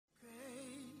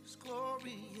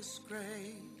Glorious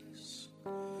grace,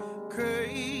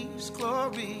 grace,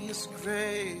 glorious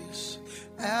grace.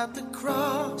 At the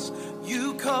cross,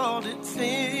 you called it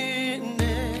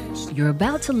finished. You're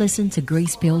about to listen to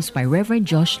Grace Pills by Reverend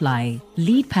Josh Lai,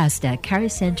 lead pastor at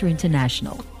Charis Center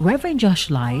International. Reverend Josh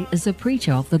Lai is a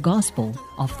preacher of the gospel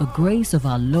of the grace of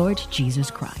our Lord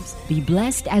Jesus Christ. Be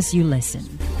blessed as you listen.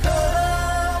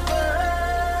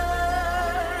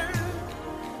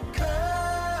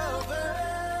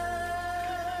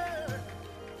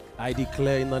 I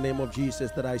declare in the name of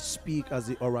Jesus that I speak as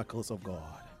the oracles of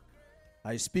God.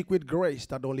 I speak with grace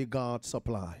that only God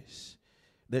supplies.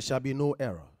 There shall be no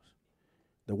error.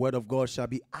 The word of God shall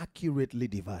be accurately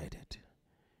divided.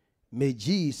 May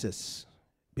Jesus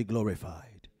be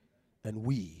glorified and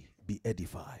we be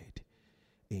edified.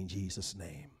 In Jesus'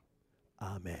 name,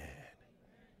 amen.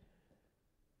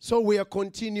 So we are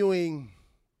continuing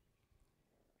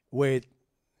with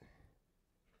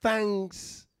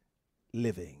thanks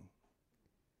living.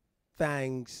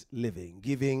 Thanks living,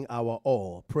 giving our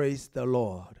all. Praise the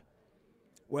Lord.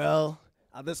 Well,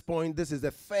 at this point, this is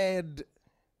the third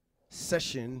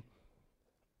session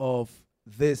of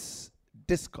this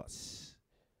discourse.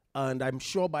 And I'm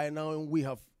sure by now we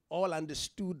have all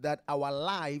understood that our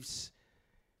lives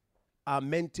are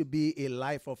meant to be a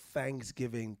life of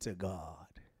thanksgiving to God.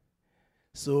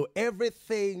 So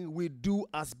everything we do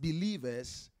as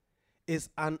believers is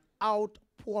an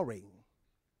outpouring,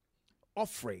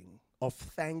 offering of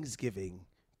thanksgiving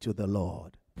to the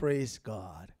Lord. Praise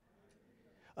God.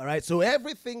 All right, so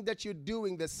everything that you're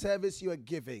doing, the service you are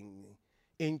giving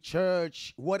in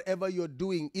church, whatever you're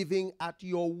doing, even at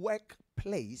your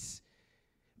workplace,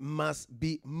 must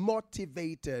be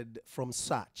motivated from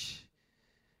such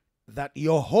that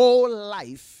your whole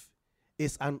life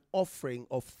is an offering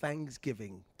of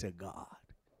thanksgiving to God.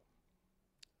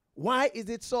 Why is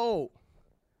it so?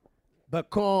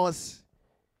 Because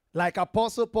like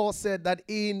Apostle Paul said, that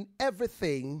in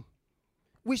everything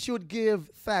we should give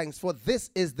thanks, for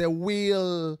this is the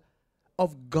will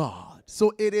of God.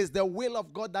 So it is the will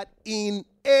of God that in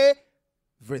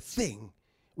everything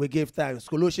we give thanks.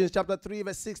 Colossians chapter 3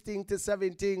 verse 16 to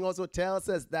 17 also tells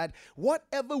us that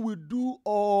whatever we do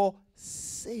or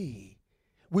say,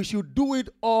 we should do it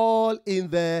all in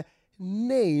the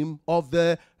name of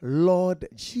the Lord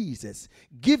Jesus,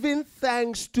 giving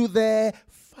thanks to the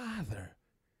Father.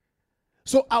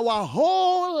 So our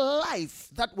whole life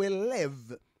that we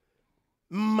live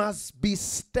must be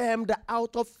stemmed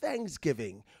out of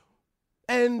thanksgiving.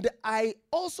 And I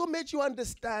also made you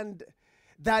understand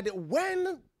that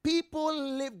when people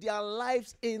live their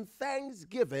lives in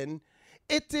thanksgiving,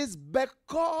 it is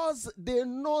because they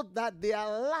know that their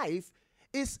life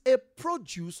is a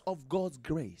produce of God's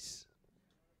grace.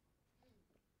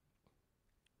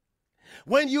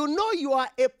 When you know you are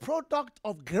a product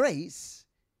of grace,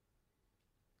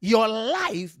 your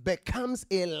life becomes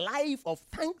a life of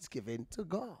thanksgiving to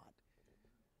God.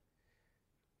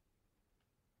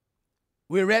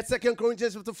 We read 2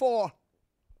 Corinthians 4,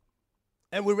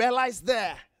 and we realized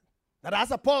there that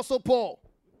as Apostle Paul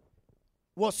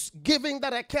was giving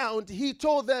that account, he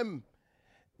told them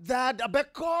that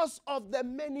because of the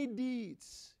many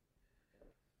deeds,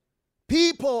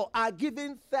 people are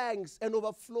giving thanks and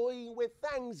overflowing with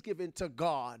thanksgiving to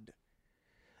God.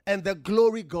 And the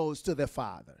glory goes to the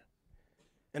Father.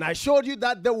 And I showed you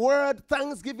that the word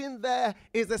thanksgiving there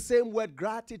is the same word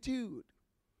gratitude.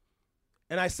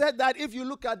 And I said that if you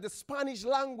look at the Spanish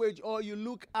language or you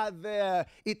look at the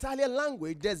Italian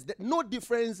language, there's no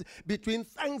difference between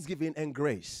thanksgiving and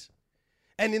grace.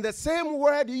 And in the same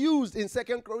word used in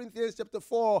 2 Corinthians chapter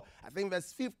 4, I think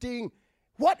verse 15,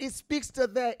 what it speaks to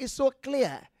there is so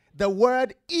clear. The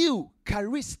word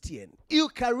Eucharistian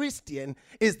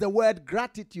is the word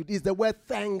gratitude, is the word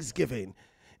thanksgiving.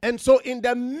 And so in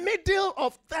the middle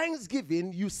of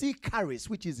thanksgiving, you see charis,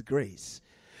 which is grace.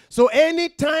 So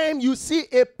anytime you see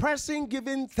a person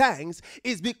giving thanks,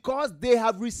 it's because they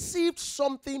have received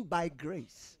something by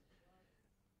grace.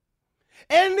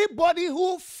 Anybody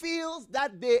who feels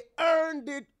that they earned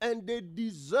it and they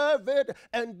deserve it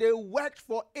and they worked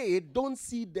for it, don't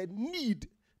see the need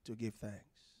to give thanks.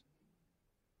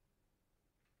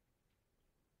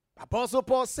 Apostle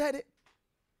Paul said it.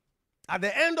 At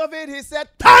the end of it, he said,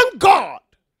 thank God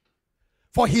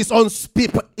for his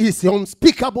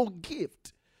unspeakable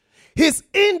gift, his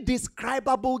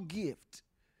indescribable gift.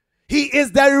 He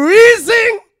is the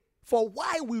reason for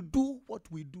why we do what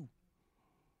we do.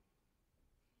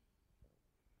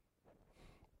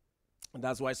 And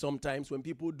that's why sometimes when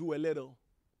people do a little,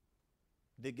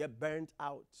 they get burnt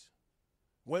out.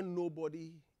 When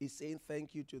nobody is saying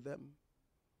thank you to them.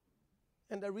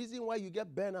 And the reason why you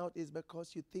get burnt out is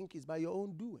because you think it's by your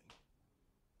own doing.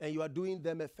 And you are doing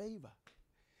them a favor.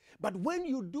 But when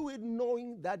you do it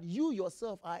knowing that you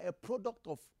yourself are a product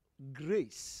of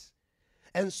grace,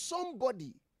 and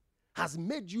somebody has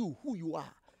made you who you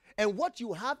are, and what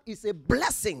you have is a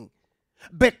blessing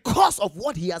because of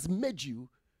what he has made you,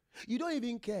 you don't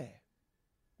even care.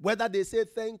 Whether they say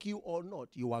thank you or not,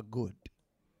 you are good.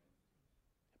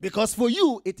 Because for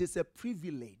you, it is a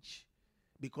privilege.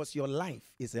 Because your life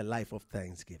is a life of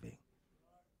thanksgiving.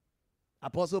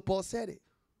 Apostle Paul said it.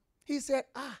 He said,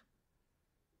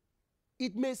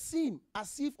 it may seem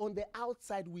as if on the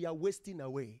outside we are wasting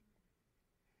away.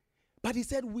 But he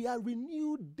said we are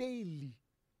renewed daily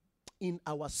in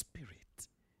our spirit.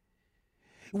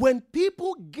 When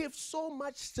people give so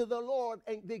much to the Lord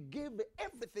and they give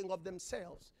everything of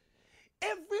themselves,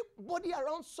 everybody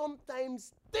around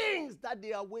sometimes thinks that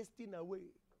they are wasting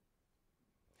away.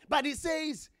 But he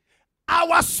says,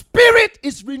 our spirit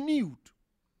is renewed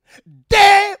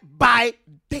day by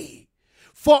day.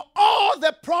 For all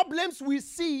the problems we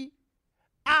see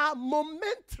are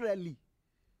momentarily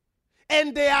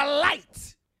and they are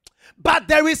light. But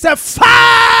there is a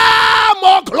far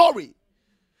more glory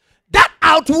that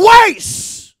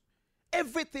outweighs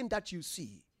everything that you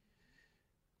see.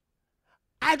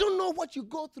 I don't know what you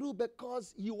go through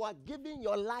because you are giving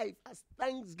your life as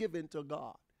thanksgiving to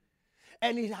God.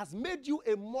 And it has made you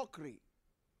a mockery.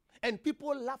 And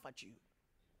people laugh at you.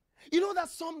 You know that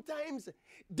sometimes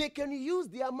they can use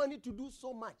their money to do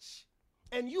so much.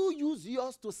 And you use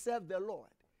yours to serve the Lord.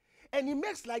 And it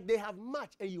makes like they have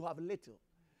much and you have little.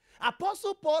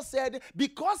 Apostle Paul said,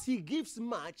 because he gives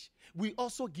much, we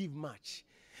also give much.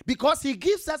 Because he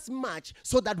gives us much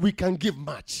so that we can give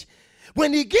much.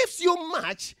 When he gives you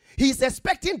much, he's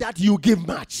expecting that you give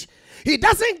much. He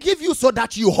doesn't give you so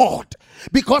that you hoard.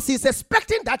 Because he's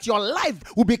expecting that your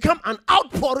life will become an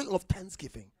outpouring of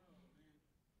thanksgiving.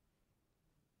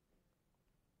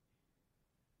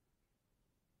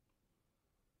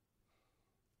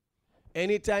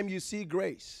 Anytime you see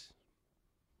grace,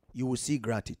 you will see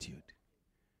gratitude.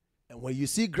 And when you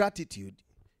see gratitude,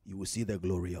 you will see the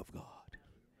glory of God.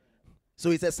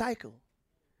 So it's a cycle.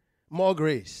 More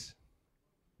grace,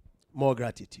 more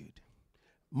gratitude.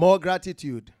 More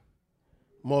gratitude,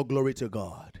 more glory to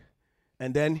God.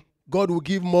 And then God will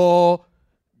give more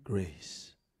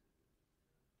grace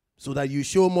so that you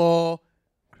show more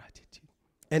gratitude.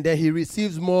 And then he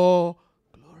receives more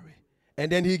glory. And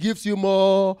then he gives you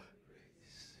more grace.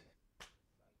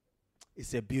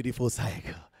 It's a beautiful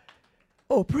cycle.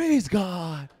 Oh, praise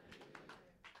God.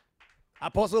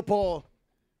 Apostle Paul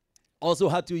also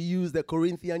had to use the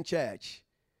Corinthian church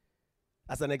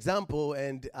as an example,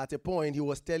 and at a point he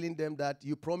was telling them that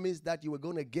you promised that you were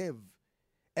going to give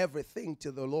everything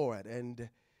to the Lord, and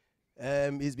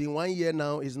it's been 1 year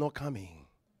now, it's not coming.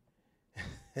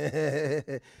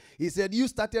 He said, you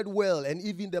started well, and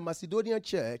even the Macedonian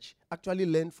church actually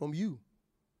learned from you.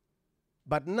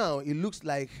 But now it looks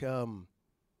like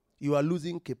you are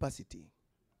losing capacity.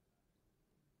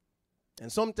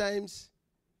 And sometimes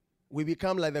we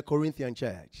become like the Corinthian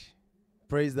church.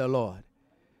 Praise the Lord.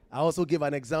 I also give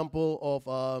an example of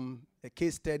a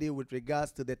case study with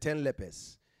regards to the 10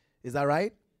 lepers. Is that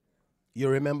right? You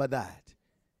remember that?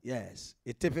 Yes.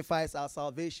 It typifies our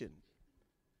salvation.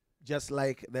 Just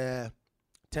like the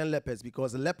 10 lepers,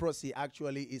 because leprosy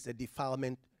actually is a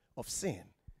defilement of sin.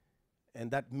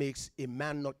 And that makes a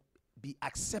man not be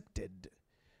accepted.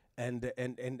 And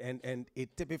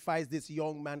it typifies this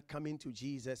young man coming to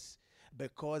Jesus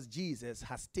because Jesus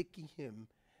has taken him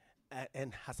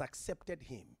and has accepted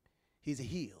him. He's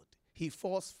healed. He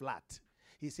falls flat.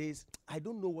 He says, I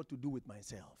don't know what to do with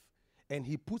myself. And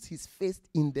he puts his face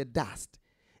in the dust.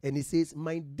 And he says,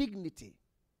 my dignity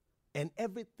and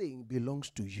everything belongs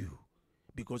to you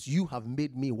because you have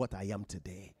made me what I am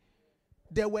today.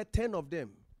 There were 10 of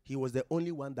them. He was the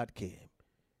only one that came.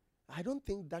 I don't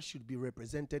think that should be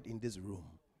represented in this room.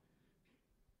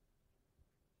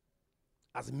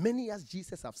 As many as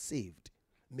Jesus have saved,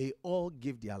 may all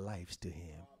give their lives to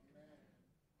him.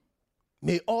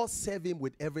 May all serve him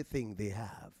with everything they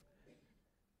have.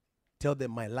 Tell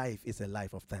them my life is a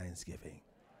life of thanksgiving.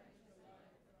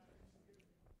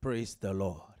 Praise the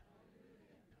Lord.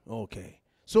 Okay.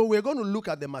 So we're going to look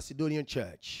at the Macedonian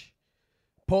church.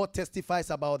 Paul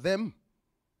testifies about them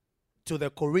to the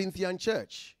Corinthian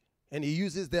church. And he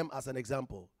uses them as an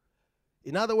example.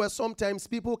 In other words, sometimes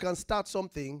people can start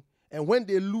something, and when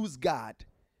they lose God,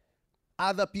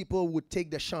 other people would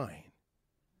take the shine.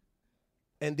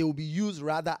 And they will be used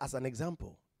rather as an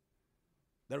example.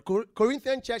 The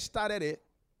Corinthian church started it,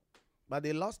 but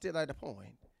they lost it at a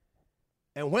point.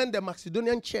 And when the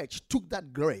Macedonian church took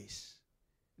that grace,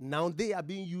 now they are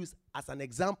being used as an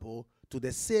example to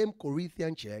the same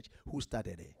Corinthian church who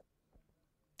started it.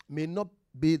 May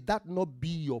that not be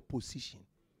your position.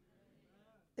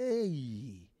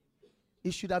 Hey,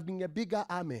 it should have been a bigger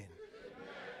amen.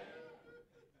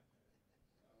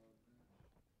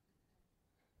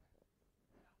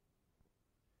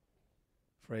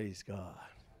 Praise God.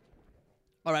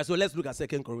 All right, so let's look at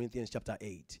 2 Corinthians chapter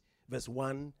 8, verse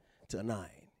 1 to 9.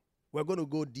 We're going to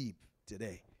go deep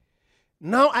today.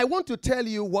 Now, I want to tell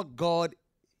you what God,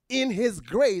 in his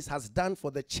grace, has done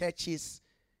for the churches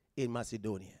in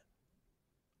Macedonia.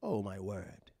 Oh, my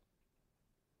word.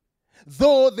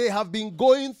 Though they have been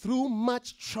going through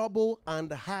much trouble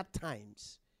and hard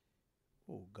times,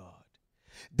 oh God,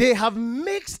 they have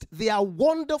mixed their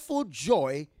wonderful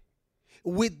joy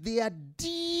with their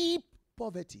deep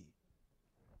poverty.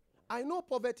 I know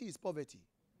poverty is poverty.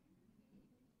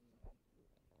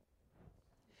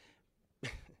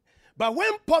 But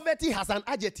when poverty has an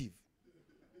adjective,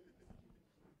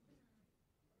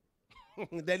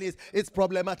 then it's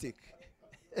problematic.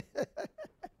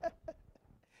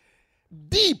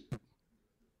 Deep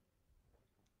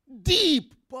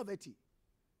poverty.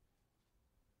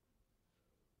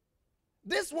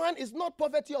 This one is not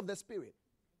poverty of the spirit.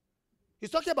 He's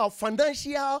talking about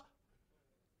financial,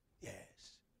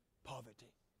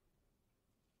 poverty.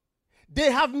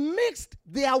 They have mixed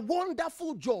their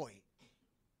wonderful joy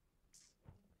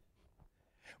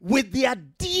with their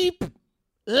deep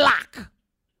lack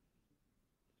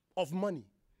of money.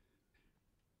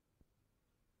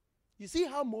 You see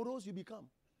how morose you become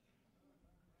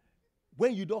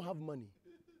when you don't have money.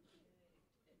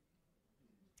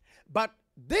 But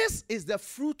this is the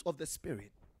fruit of the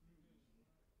Spirit.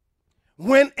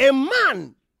 When a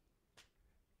man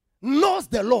knows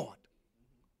the Lord,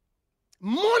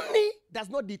 money does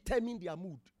not determine their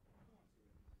mood.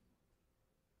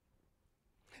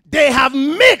 They have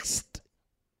mixed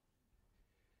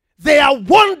their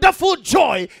wonderful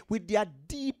joy with their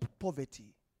deep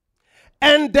poverty.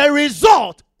 And the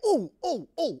result,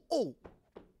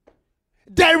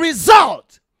 the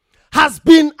result has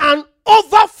been an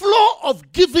overflow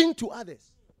of giving to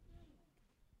others.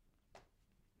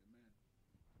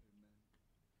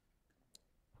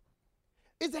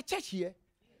 Is the church here?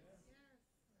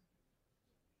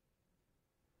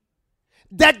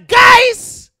 The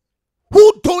guys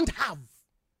who don't have,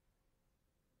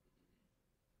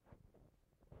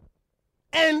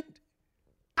 and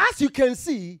as you can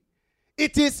see,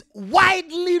 it is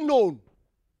widely known.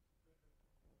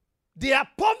 Their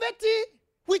poverty,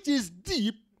 which is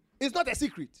deep, is not a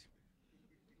secret.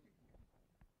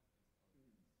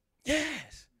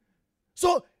 Yes.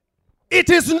 So it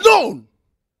is known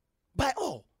by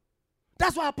all.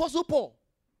 That's why Apostle Paul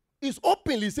is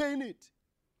openly saying it.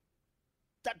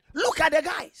 That look at the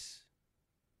guys.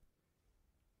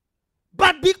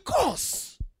 But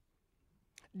because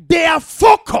their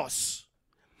focus,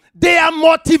 their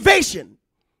motivation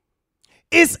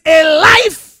is a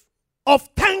life of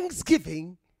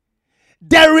thanksgiving,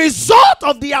 the result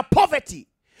of their poverty,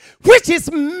 which is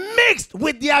mixed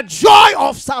with their joy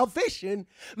of salvation,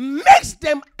 makes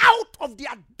them out of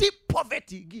their deep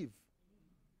poverty give.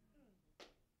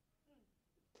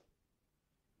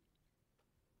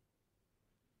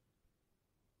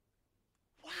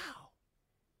 Wow.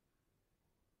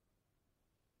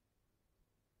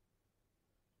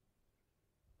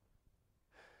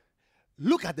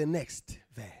 Look at the next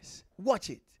verse. Watch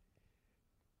it.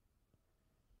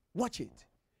 Watch it.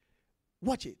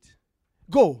 Watch it.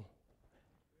 Go.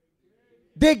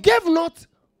 They gave not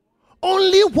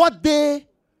only what they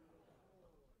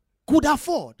could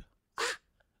afford.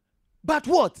 But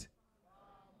what?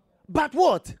 But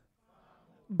what?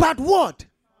 But what?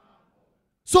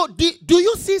 So do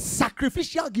you see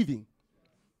sacrificial giving?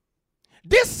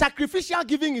 This sacrificial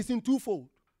giving is in twofold.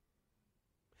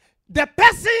 The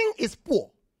person is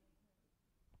poor.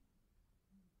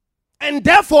 And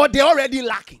therefore, they're already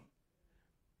lacking.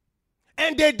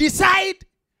 And they decide,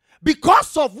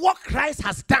 because of what Christ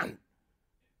has done,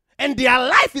 and their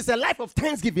life is a life of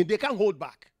thanksgiving, they can't hold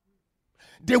back.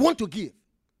 They want to give.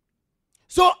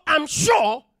 So I'm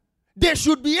sure they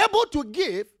should be able to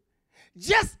give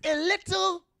just a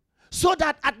little so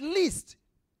that at least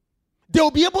they'll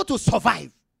be able to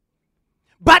survive.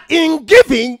 But in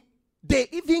giving, they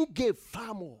even gave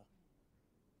far more.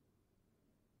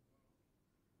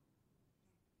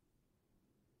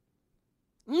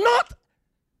 Not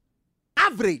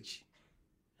average,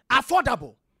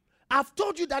 affordable. I've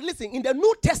told you that, listen, in the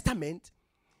New Testament,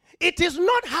 it is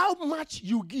not how much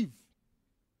you give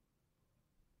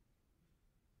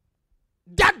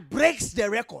that breaks the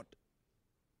record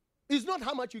is not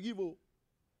how much you give,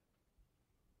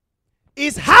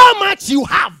 it's how much you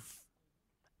have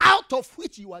out of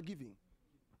which you are giving.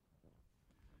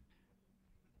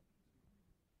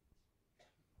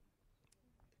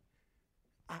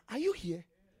 Are you here?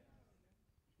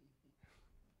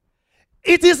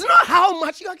 It is not how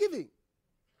much you are giving.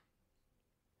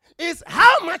 It's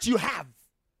how much you have.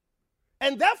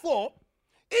 And therefore,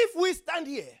 if we stand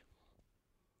here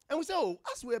and we say, oh,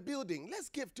 as we're building, let's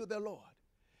give to the Lord.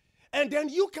 And then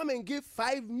you come and give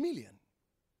 5 million.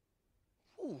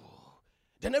 Ooh.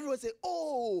 Then everyone say,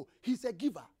 oh, he's a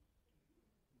giver.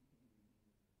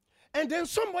 And then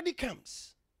somebody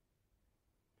comes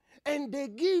and they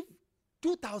give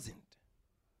 2,000.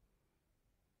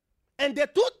 And the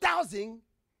 2,000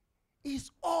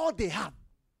 is all they have.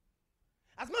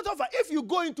 As a matter of fact, if you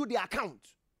go into the account,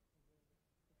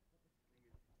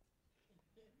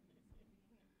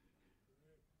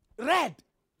 red.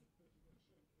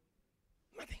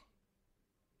 Nothing.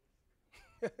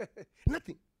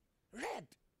 Nothing. Red.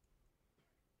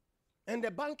 And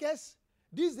the bankers,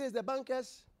 these days the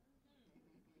bankers,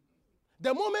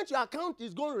 the moment your account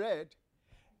is going red,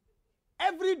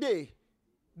 every day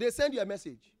they send you a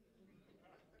message.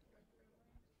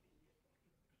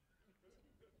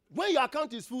 When your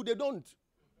account is full, they don't.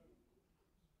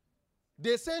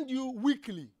 They send you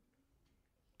weekly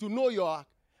to know your.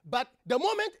 But the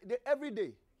moment, every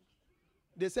day,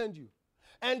 they send you.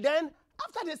 And then,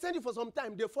 after they send you for some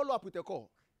time, they follow up with a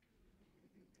call.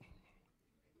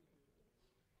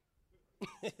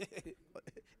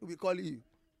 We call you.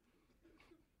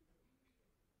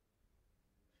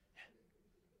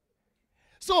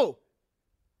 So,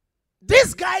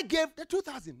 this guy gave the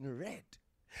 2,000 red.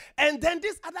 And then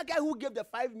this other guy who gave the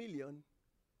 5 million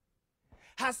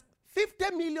has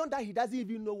 50 million that he doesn't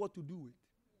even know what to do with.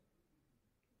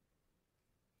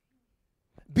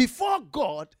 Before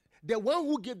God, the one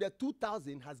who gave the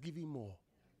 2,000 has given more.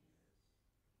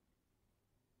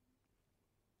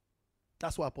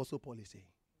 That's what Apostle Paul is saying.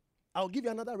 I'll give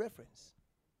you another reference.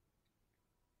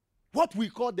 What we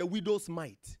call the widow's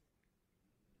mite,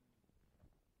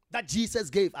 that Jesus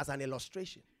gave as an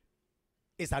illustration,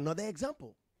 is another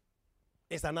example.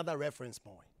 It's another reference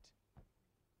point.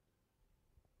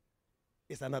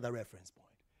 It's another reference point.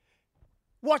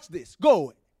 Watch this.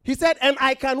 Go. He said, and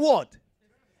I can what?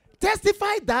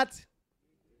 Testify that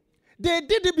they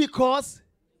did it because,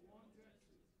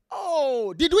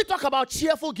 oh, did we talk about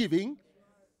cheerful giving?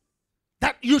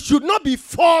 That you should not be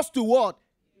forced to what?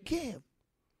 Give.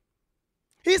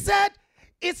 He said,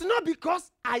 it's not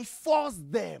because I forced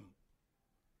them.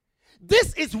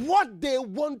 This is what they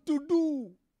want to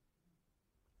do.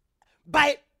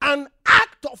 By an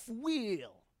act of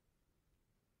will,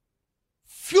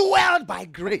 fueled by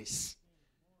grace.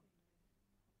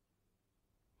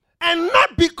 And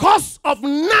not because of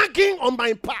nagging on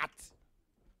my part.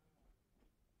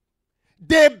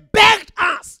 They begged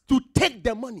us to take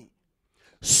the money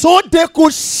so they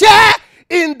could share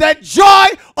in the joy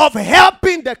of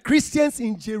helping the Christians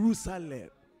in Jerusalem.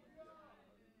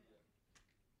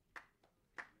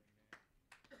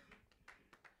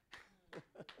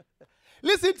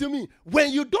 Listen to me.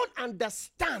 When you don't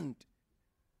understand,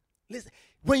 listen,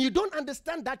 when you don't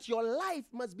understand that your life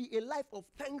must be a life of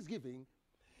thanksgiving,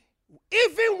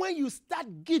 even when you start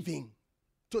giving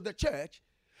to the church,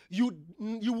 you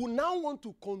will now want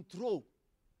to control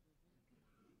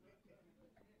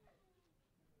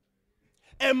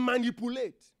and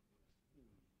manipulate.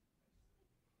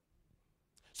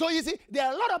 So you see, there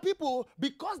are a lot of people,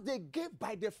 because they give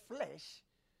by the flesh,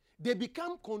 they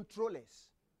become controllers.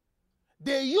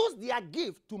 They use their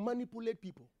gift to manipulate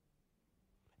people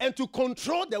and to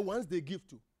control the ones they give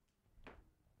to.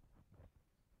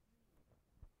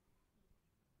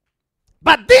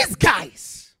 But these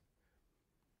guys,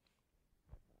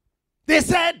 they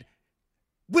said,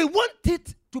 we want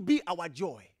it to be our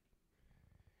joy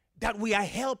that we are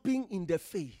helping in the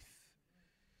faith,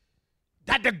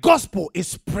 that the gospel is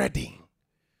spreading.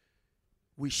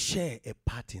 We share a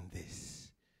part in this.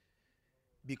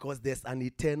 Because there's an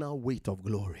eternal weight of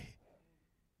glory.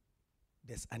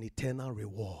 There's an eternal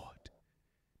reward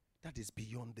that is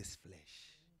beyond this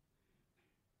flesh.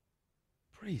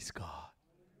 Praise God.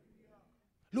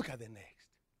 Look at the next.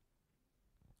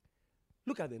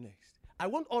 Look at the next. I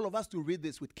want all of us to read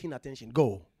this with keen attention.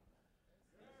 Go.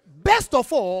 Best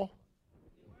of all,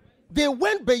 they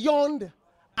went beyond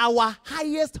our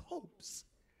highest hopes.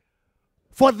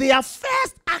 For their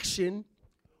first action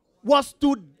was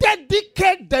to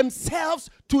dedicate themselves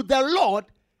to the Lord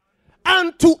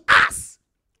and to us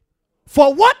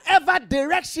for whatever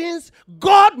directions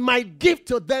God might give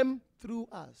to them through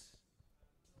us.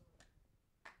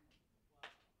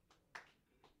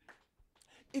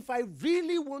 If I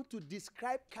really want to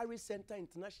describe Carry Center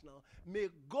International, may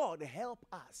God help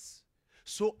us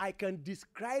so I can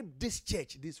describe this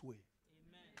church this way.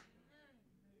 Amen.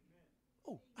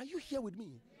 Oh, are you here with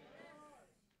me? Yes.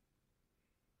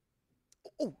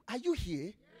 Oh, are you here?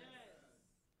 Yes.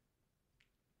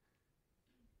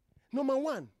 Number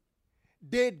one,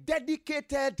 they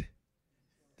dedicated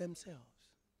themselves.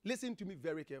 Listen to me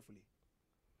very carefully.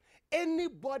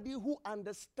 Anybody who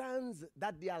understands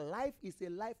that their life is a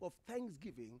life of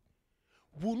thanksgiving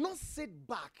will not sit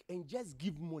back and just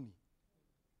give money.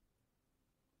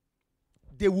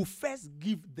 They will first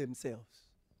give themselves.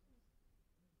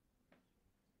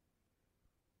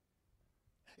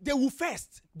 They will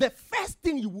first. The first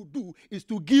thing you will do is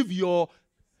to give your.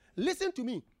 Listen to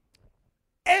me.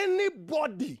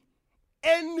 Anybody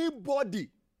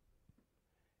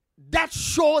that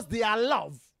shows their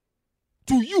love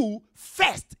to you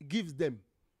first gives them.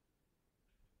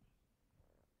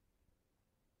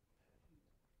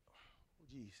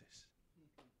 Jesus.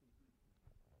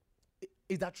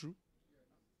 Is that true?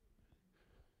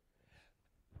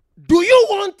 Do you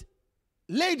want,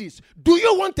 ladies, do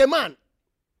you want a man?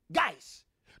 Guys,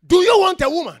 do you want a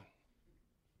woman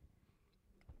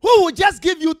who will just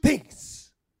give you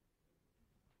things?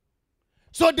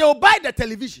 So they'll buy the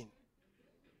television.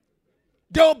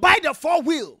 They'll buy the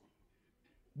 4-wheel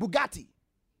Bugatti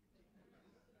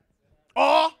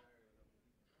or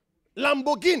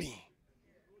Lamborghini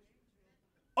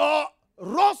or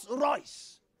Rolls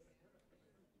Royce.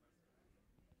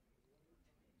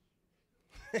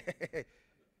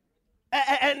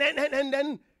 and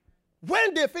then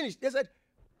when they finished, they said,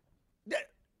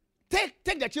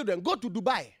 take the children, go to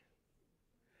Dubai.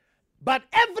 But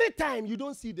every time you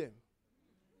don't see them.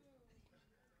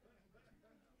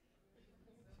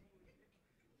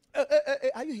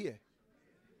 Are you here?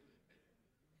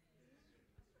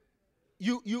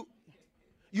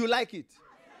 You like it?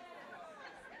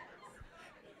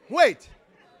 Wait.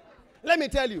 Let me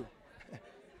tell you.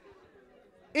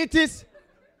 It is.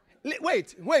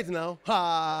 Wait now.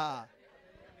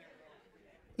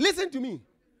 Listen to me.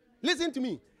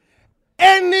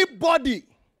 Anybody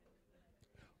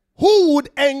who would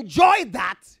enjoy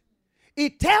that,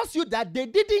 it tells you that they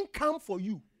didn't come for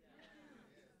you.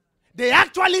 They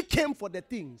actually came for the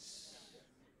things.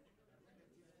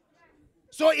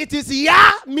 So it is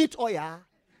ya meet oya.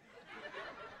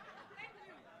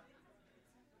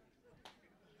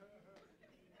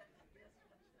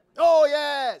 Oh,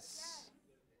 yes.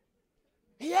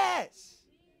 Yes.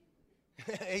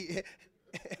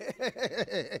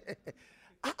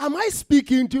 Am I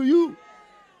speaking to you?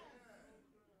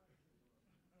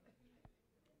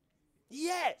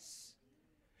 Yes.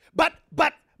 But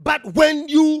when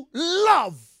you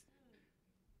love,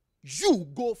 you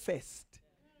go first.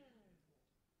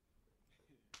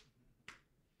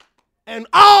 And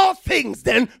all things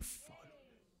then follow.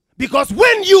 Because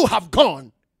when you have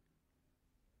gone,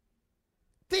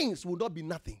 things will not be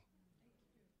nothing.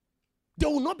 There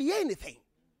will not be anything.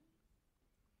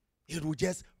 It will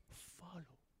just follow.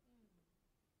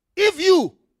 If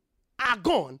you are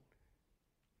gone,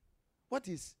 what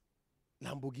is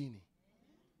Lamborghini?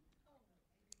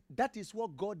 That is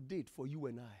what God did for you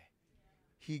and I.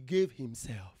 He gave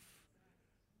himself.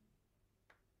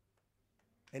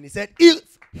 And he said,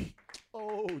 if.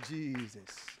 Oh, Jesus.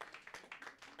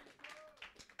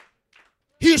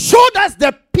 He showed us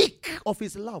the peak of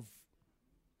his love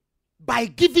by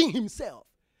giving himself.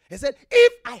 He said,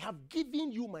 if I have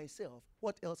given you myself,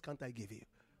 what else can't I give you?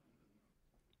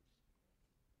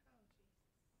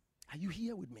 Are you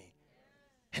here with me?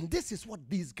 And this is what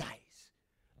these guys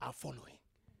are following.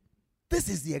 This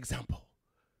is the example.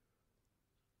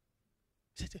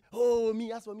 Oh,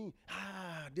 me, as for me.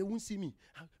 They won't see me.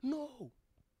 No.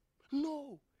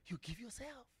 You give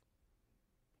yourself.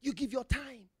 You give your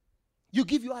time. You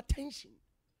give your attention.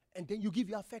 And then you give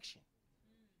your affection.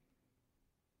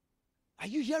 Are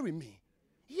you hearing me?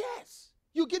 Yes.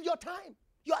 You give your time,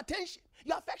 your attention,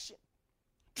 your affection.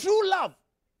 True love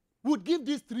would give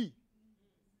these three.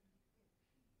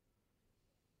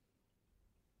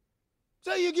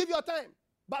 So you give your time,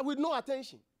 but with no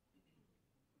attention.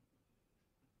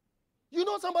 You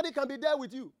know somebody can be there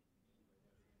with you.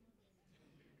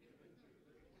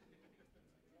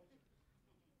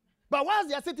 But whilst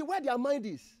they are sitting where their mind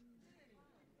is.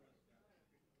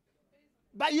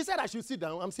 But you said I should sit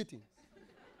down. I'm sitting.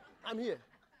 I'm here.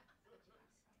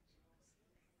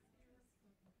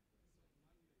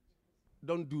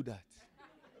 Don't do that.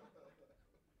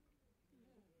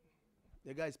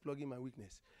 The guy is plugging my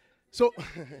weakness. So,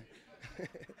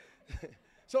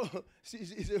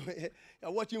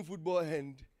 you're watching football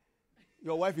and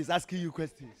Your wife is asking you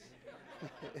questions.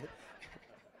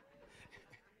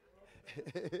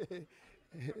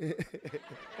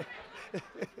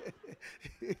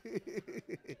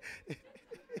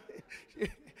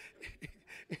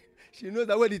 She knows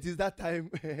that when it is that time,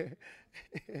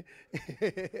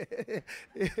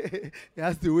 he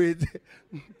has to wait.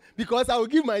 Because I will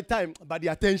give my time, but the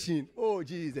attention. Oh,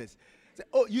 Jesus.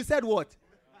 Oh, you said what?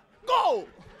 Go!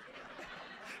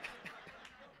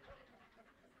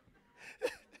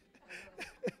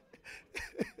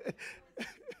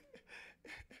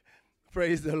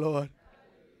 Praise the Lord.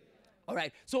 All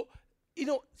right. So,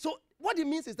 so what it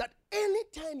means is that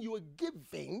anytime you are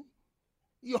giving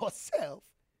yourself,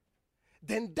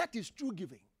 then that is true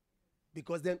giving.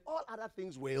 Because then all other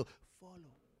things will follow.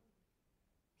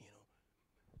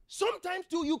 Sometimes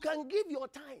too, you can give your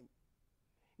time,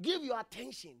 give your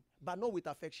attention, but not with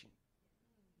affection.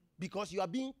 Because you are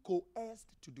being coerced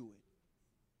to do it.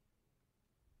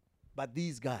 But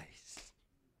these guys,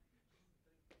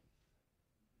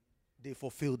 they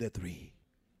fulfill the three.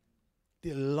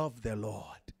 They love the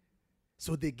Lord.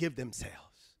 So they give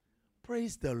themselves.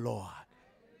 Praise the Lord.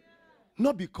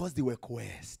 Not because they were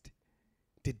coerced.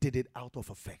 They did it out of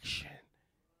affection.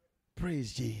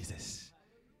 Praise Jesus.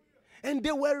 And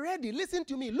they were ready. Listen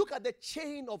to me. Look at the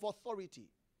chain of authority.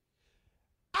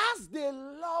 As they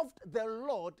loved the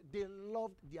Lord, they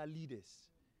loved their leaders.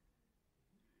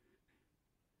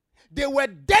 They were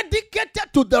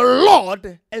dedicated to the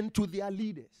Lord and to their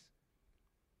leaders.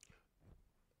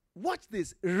 Watch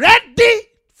this. Ready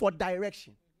for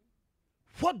direction.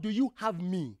 What do you have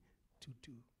me to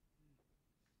do?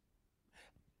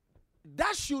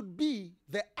 That should be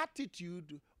the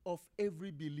attitude of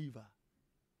every believer.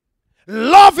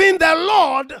 Loving the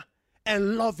Lord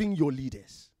and loving your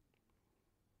leaders.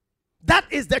 That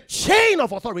is the chain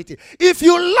of authority. If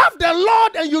you love the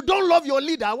Lord and you don't love your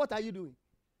leader, what are you doing?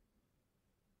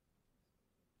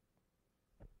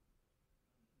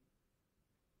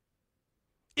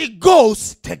 It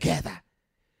goes together.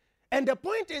 And the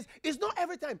point is, it's not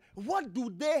every time. What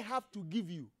do they have to give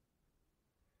you?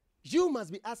 You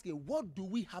must be asking, what do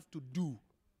we have to do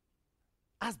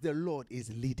as the Lord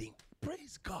is leading?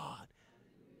 Praise God.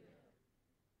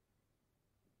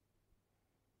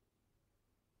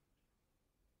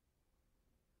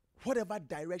 Whatever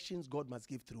directions God must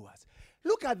give through us.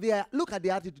 Look at their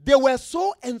attitude. They were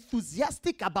so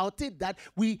enthusiastic about it that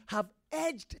we have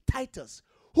urged Titus,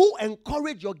 who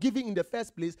encouraged your giving in the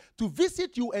first place, to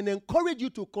visit you and encourage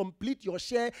you to complete your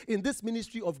share in this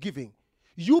ministry of giving.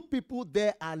 You people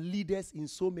there are leaders in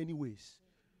so many ways.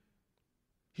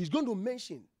 He's going to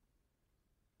mention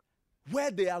where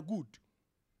they are good.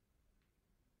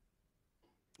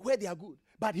 Where they are good.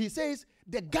 But he says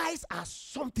the guys are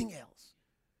something else.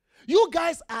 You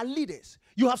guys are leaders.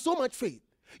 You have so much faith.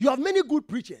 You have many good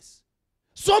preachers.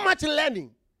 So much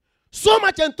learning. So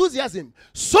much enthusiasm.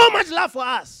 So much love for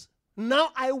us. Now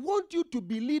I want you to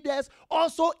be leaders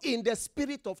also in the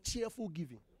spirit of cheerful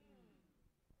giving.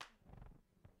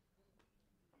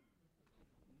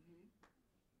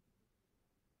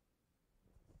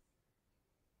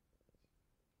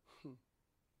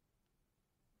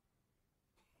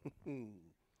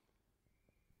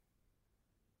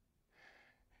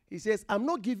 He says, I'm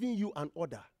not giving you an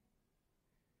order.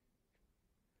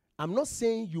 I'm not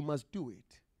saying you must do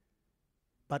it,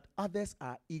 but others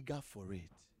are eager for it.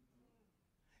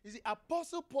 You see,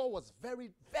 Apostle Paul was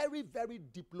very, very, very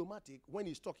diplomatic when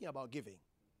he's talking about giving.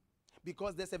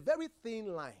 Because there's a very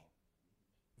thin line.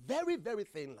 Very, very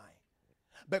thin line.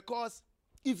 Because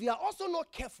if you are also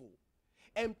not careful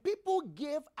and people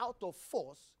give out of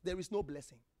force, there is no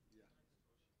blessing.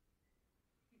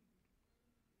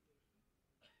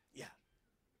 Yeah.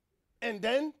 And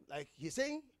then, like he's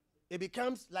saying, it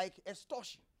becomes like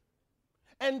extortion.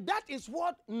 And that is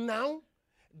what now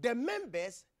the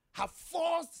members have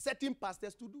forced certain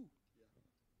pastors to do.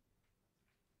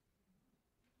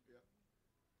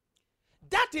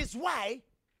 That is why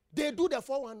they do the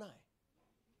 419.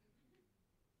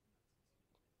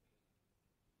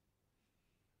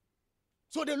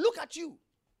 So they look at you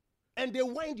and they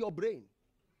wind your brain.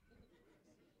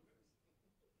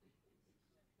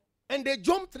 And they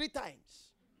jump 3 times.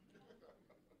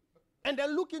 And they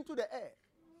look into the air.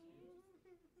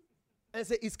 And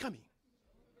say, it's coming.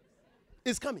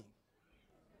 It's coming.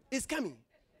 It's coming.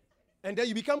 And then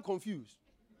you become confused.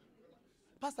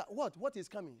 Pastor, what? What is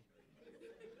coming?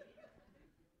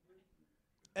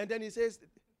 And then he says,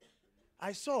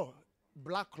 I saw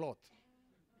black cloth.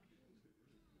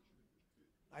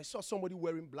 I saw somebody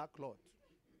wearing black cloth.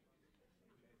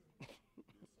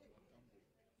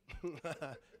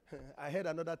 I heard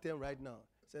another term right now.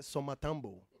 It says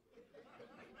somatambo.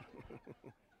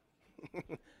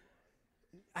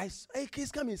 Hey,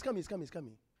 he's coming.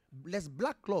 There's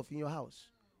black cloth in your house.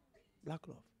 Black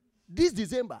cloth. This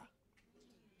December,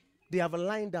 they have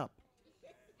lined up.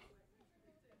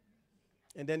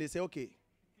 And then they say, okay,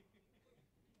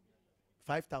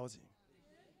 5,000.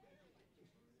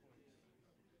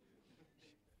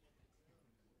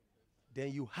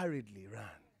 Then you hurriedly run.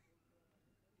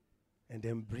 And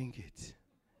then bring it.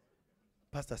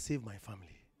 Pastor, save my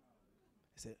family.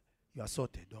 He said, you are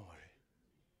sorted, don't worry.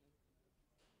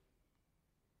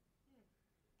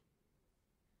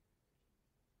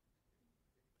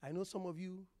 I know some of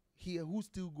you here who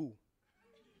still go.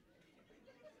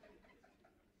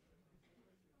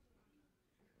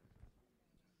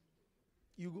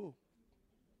 You go.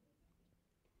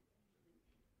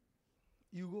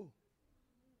 You go.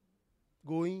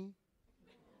 Going.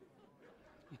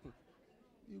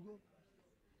 You go.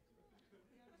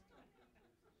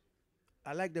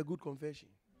 I like the good confession.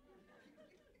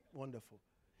 Wonderful.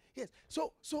 Yes.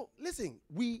 So listen,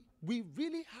 we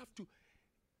really have to.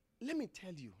 Let me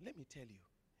tell you.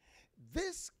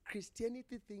 This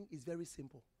Christianity thing is very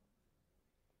simple.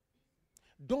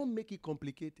 Don't make it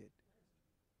complicated.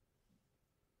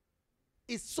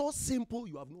 It's so simple,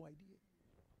 you have no idea.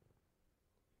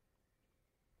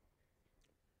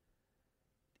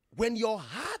 When your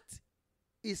heart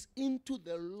is into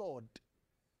the Lord,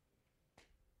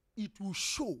 it will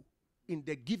show in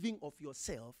the giving of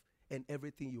yourself and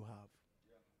everything you have.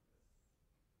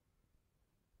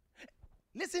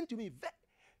 Listen to me.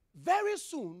 Very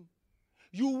soon,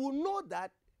 you will know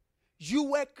that you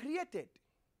were created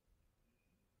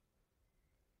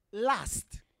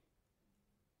last.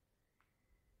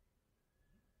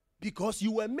 Because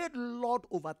you were made Lord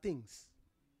over things.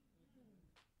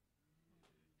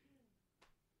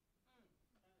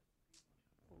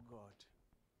 Oh God.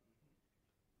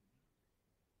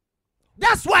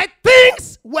 That's why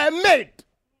things were made.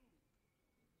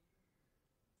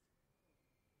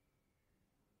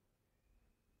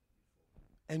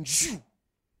 And you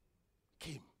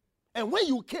came. And when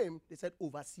you came, they said,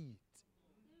 oversee it.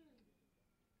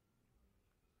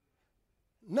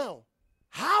 Now,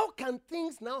 how can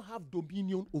things now have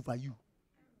dominion over you?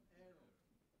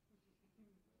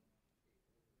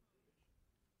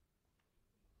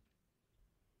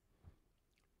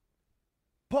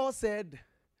 Paul said,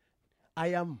 I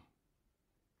am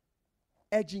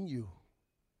urging you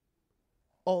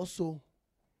also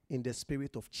in the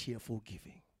spirit of cheerful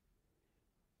giving.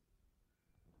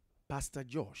 Pastor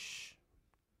Josh,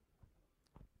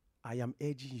 I am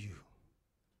urging you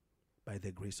by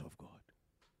the grace of God.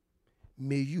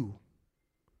 May you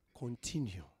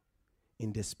continue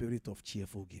in the spirit of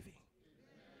cheerful giving.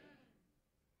 Amen.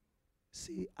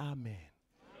 Say amen. Amen.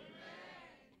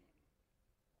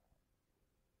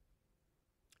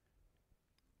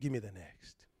 Give me the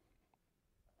next.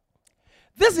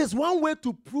 This is one way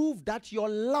to prove that your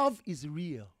love is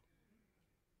real.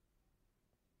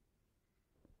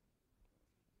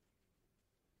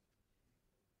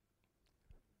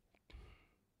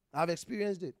 I've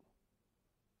experienced it.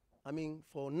 I mean,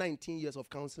 for 19 years of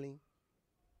counseling,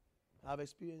 I've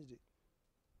experienced it.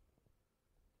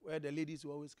 Where the ladies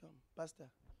will always come. Pastor,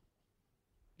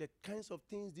 the kinds of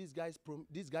things this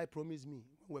guy promised me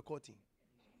when we're courting.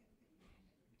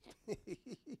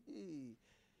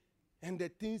 And the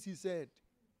things he said,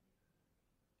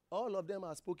 all of them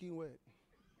are spoken word.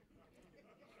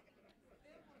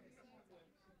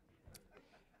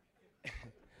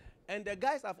 And the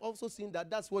guys have also seen that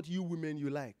that's what you women you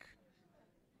like.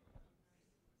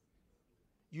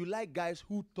 You like guys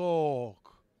who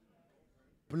talk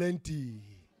plenty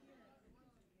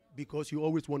because you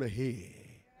always want to hear.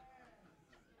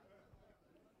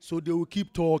 So they will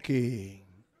keep talking.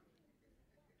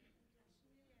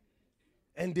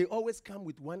 And they always come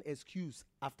with one excuse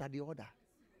after the other.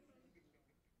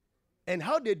 And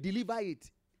how they deliver it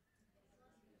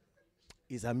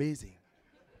is amazing.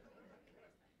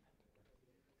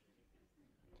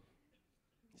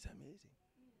 It's amazing.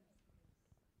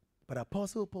 But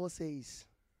Apostle Paul says,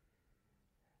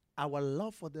 our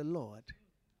love for the Lord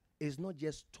is not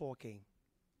just talking.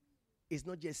 It's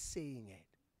not just saying it.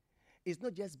 It's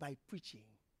not just by preaching.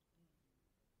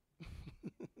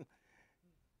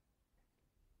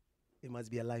 It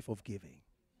must be a life of giving.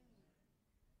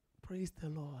 Praise the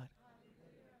Lord.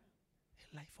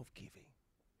 A life of giving.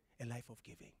 A life of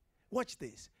giving. Watch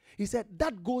this. He said,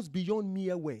 that goes beyond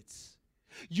mere words.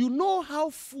 You know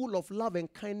how full of love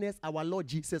and kindness our Lord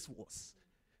Jesus was.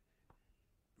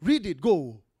 Read it,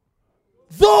 go.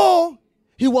 Though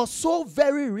he was so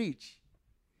very rich,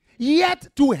 yet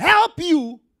to help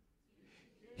you,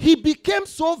 he became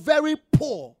so very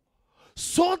poor,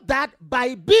 so that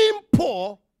by being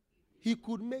poor, he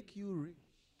could make you rich.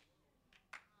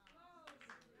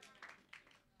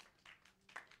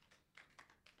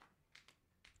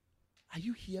 Are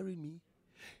you hearing me?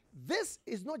 This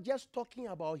is not just talking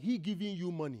about he giving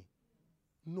you money.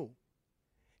 No.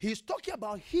 He's talking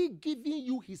about he giving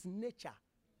you his nature.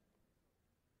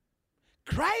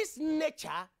 Christ's nature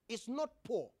is not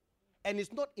poor and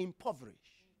is not impoverished.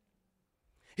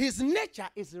 His nature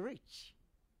is rich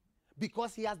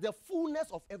because he has the fullness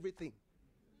of everything.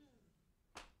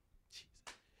 Jesus.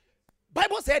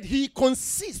 Bible said he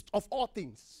consists of all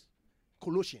things.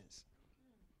 Colossians.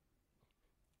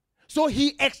 So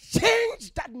he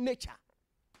exchanged that nature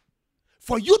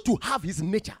for you to have his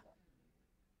nature.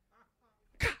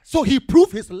 So he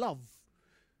proved his love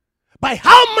by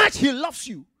how much he loves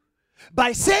you.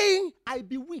 By saying, I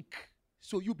be weak,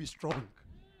 so you be strong.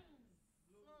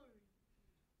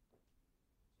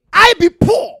 I be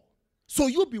poor, so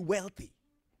you be wealthy.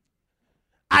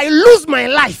 I lose my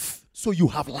life, so you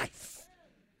have life.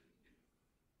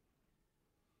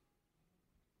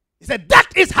 He said, that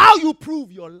is how you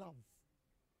prove your love.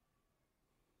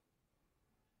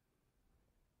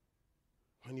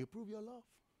 When you prove your love,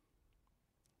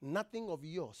 nothing of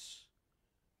yours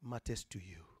matters to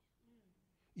you.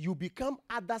 You become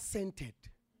other-centered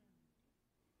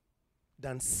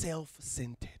than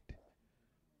self-centered.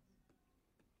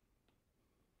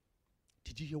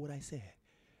 Did you hear what I said?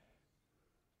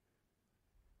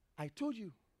 I told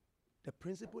you the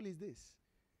principle is this.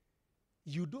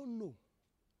 You don't know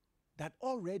that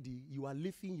already you are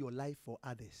living your life for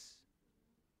others.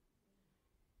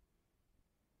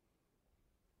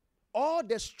 All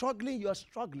the struggling you are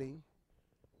struggling,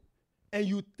 and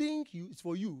you think it's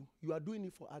for you, you are doing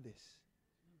it for others.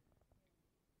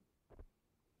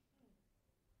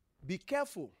 Be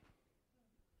careful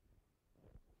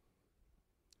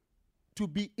to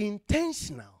be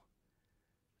intentional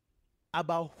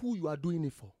about who you are doing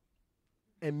it for,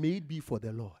 and may it be for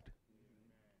the Lord.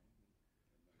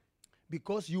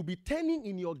 Because you'll be turning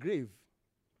in your grave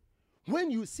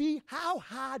when you see how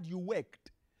hard you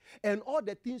worked and all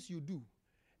the things you do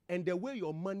and the way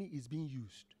your money is being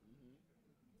used.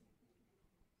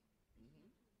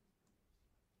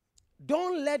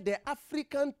 Don't let the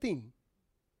African thing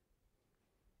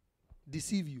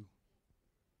deceive you.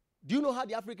 Do you know how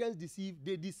the Africans deceive?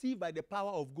 They deceive by the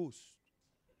power of ghosts.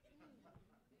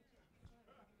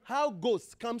 How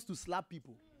ghosts comes to slap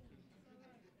people.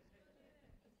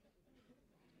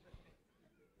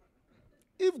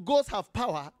 If ghosts have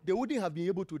power, they wouldn't have been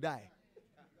able to die.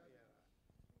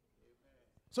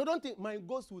 So don't think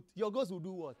your ghost will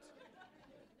do what?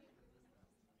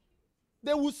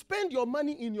 They will spend your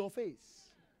money in your face.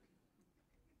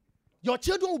 Your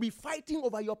children will be fighting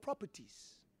over your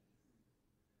properties.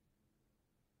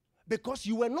 Because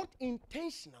you were not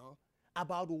intentional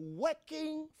about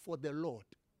working for the Lord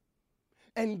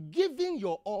and giving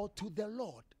your all to the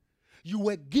Lord. You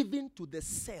were giving to the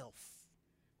self.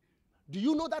 Do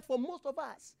you know that for most of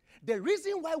us, the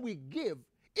reason why we give,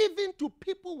 even to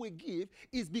people we give,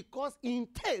 is because in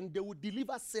turn they will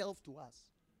deliver self to us.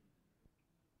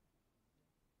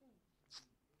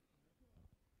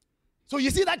 So you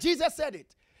see that Jesus said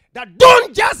it. That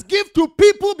don't just give to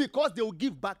people because they will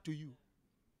give back to you.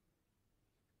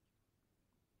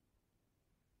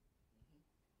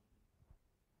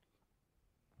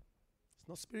 It's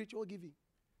not spiritual giving.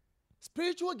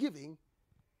 Spiritual giving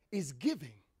is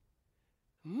giving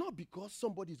not because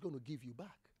somebody is going to give you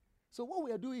back. So what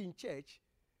we are doing in church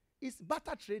is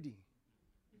barter trading.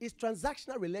 It's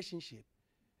transactional relationship.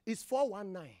 It's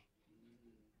 419.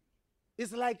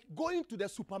 It's like going to the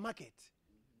supermarket,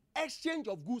 exchange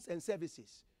of goods and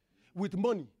services with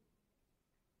money.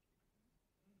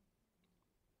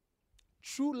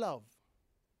 True love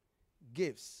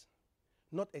gives,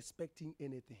 not expecting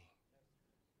anything.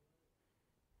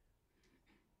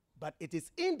 But it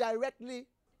is indirectly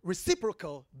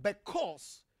reciprocal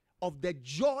because of the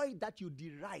joy that you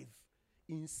derive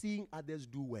in seeing others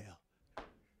do well.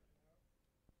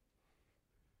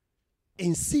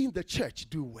 In seeing the church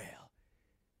do well.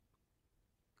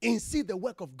 In seeing the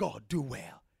work of God do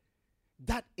well.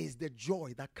 That is the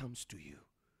joy that comes to you.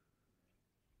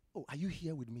 Oh, are you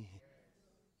here with me?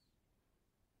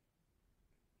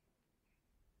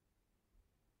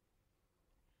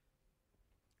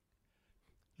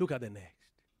 Look at the next.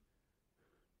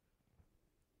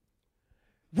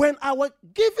 When our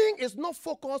giving is not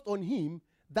focused on Him,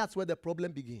 that's where the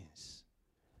problem begins.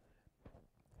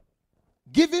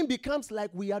 Giving becomes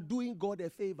like we are doing God a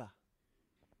favor.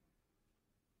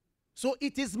 So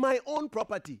it is my own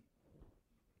property.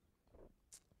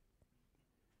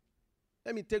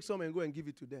 Let me take some and go and give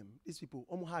it to them. These people,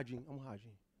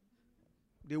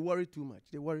 they worry too much.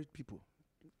 They worry people.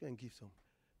 Go and give some.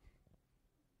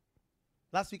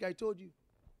 Last week I told you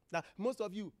that most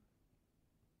of you,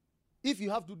 if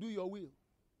you have to do your will,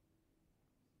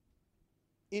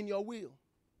 in your will,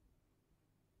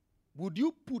 would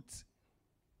you put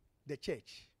the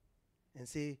church and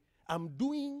say, I'm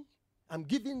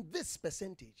giving this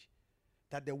percentage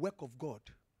that the work of God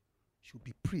should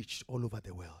be preached all over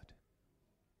the world?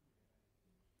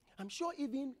 I'm sure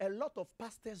even a lot of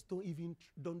pastors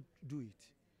don't do it.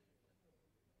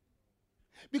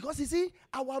 Because you see,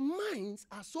 our minds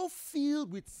are so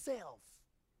filled with self.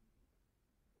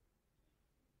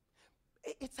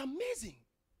 It's amazing.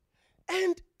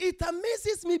 And it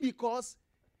amazes me because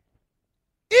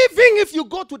even if you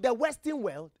go to the Western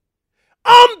world,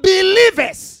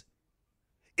 unbelievers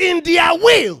in their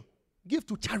will give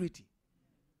to charity.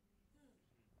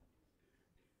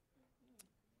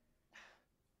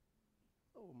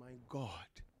 Oh my God.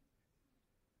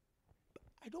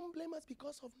 I don't blame us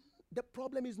because of the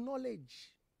problem is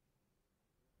knowledge.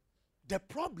 The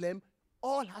problem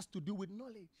all has to do with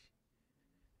knowledge.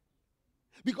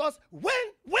 Because when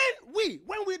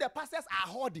we the pastors are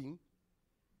hoarding,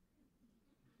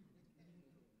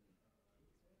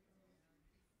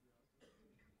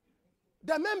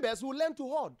 the members will learn to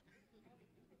hoard.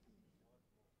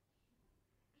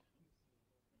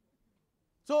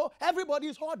 So everybody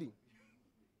is hoarding.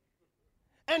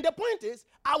 And the point is,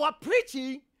 our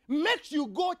preaching makes you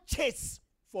go chase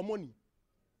for money.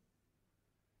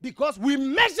 Because we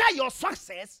measure your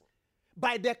success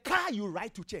by the car you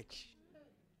ride to church.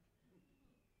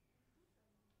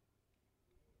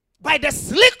 By the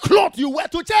sleek cloth you wear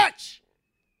to church.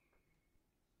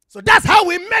 So that's how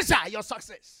we measure your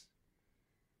success.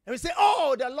 And we say,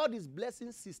 oh, the Lord is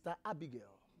blessing Sister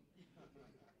Abigail.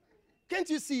 Can't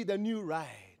you see the new ride?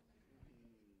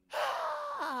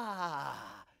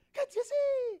 Can't you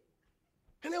see?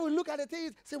 And then we look at the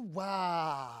things, say,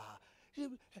 wow.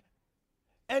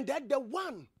 And then the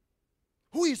one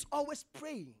who is always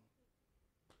praying,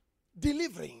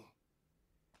 delivering,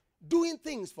 doing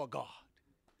things for God,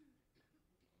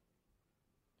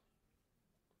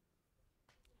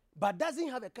 but doesn't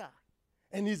have a car,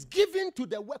 and is given to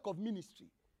the work of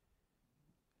ministry.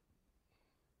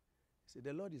 Say,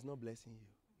 the Lord is not blessing you.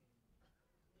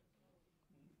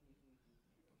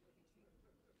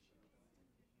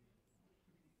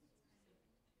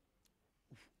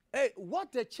 Hey,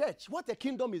 what a church, what a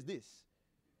kingdom is this?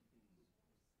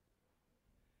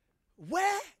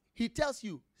 Where he tells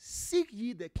you, seek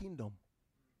ye the kingdom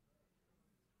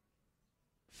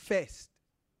first.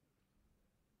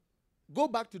 Go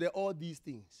back to all these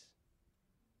things.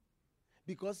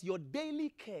 Because your daily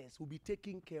cares will be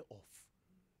taken care of.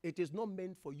 It is not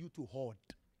meant for you to hoard.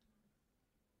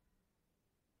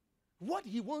 What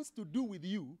he wants to do with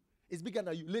you is bigger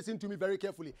than you. Listen to me very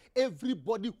carefully.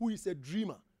 Everybody who is a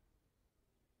dreamer,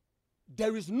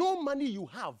 there is no money you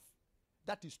have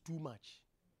that is too much.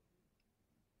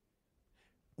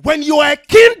 When you are a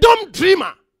kingdom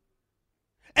dreamer,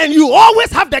 and you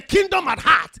always have the kingdom at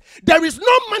heart, there is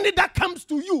no money that comes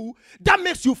to you that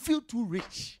makes you feel too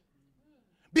rich.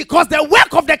 Because the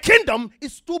work of the kingdom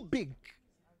is too big.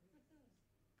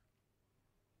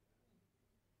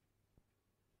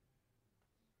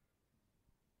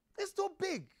 It's too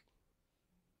big.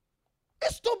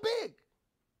 It's too big.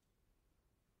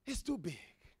 It's too big.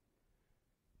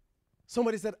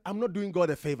 Somebody said, I'm not doing God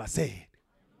a favor. Say it.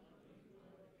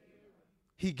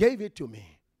 He gave it to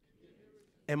me.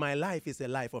 And my life is a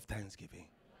life of thanksgiving.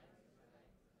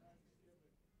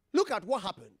 Look at what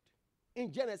happened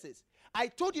in Genesis. I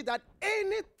told you that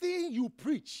anything you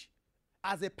preach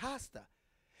as a pastor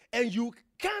and you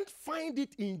can't find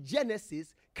it in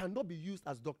Genesis cannot be used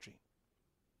as doctrine.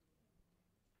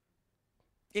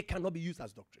 It cannot be used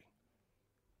as doctrine.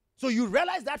 So you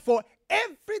realize that for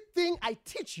everything I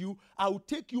teach you, I will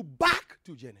take you back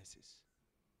to Genesis.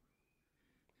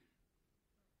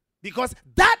 Because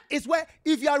that is where,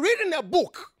 if you are reading a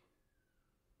book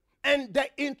and the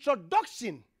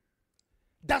introduction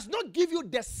does not give you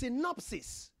the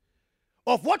synopsis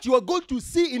of what you are going to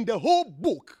see in the whole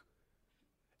book,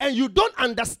 and you don't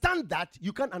understand that,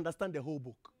 you can't understand the whole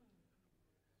book.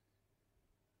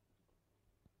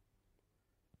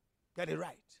 Get it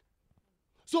right.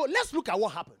 So let's look at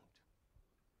what happened.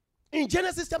 In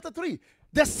Genesis chapter 3,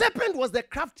 the serpent was the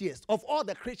craftiest of all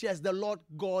the creatures the Lord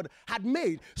God had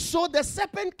made. So the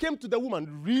serpent came to the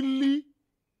woman. Really?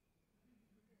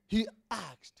 He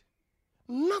asked,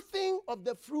 nothing of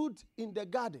the fruit in the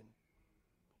garden.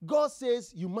 God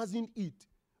says you mustn't eat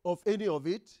of any of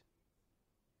it.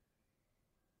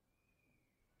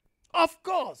 Of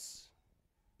course,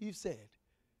 Eve said,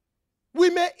 we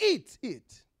may eat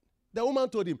it. The woman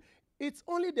told him, it's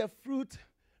only the fruit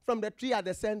from the tree at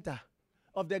the center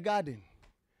of the garden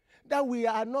that we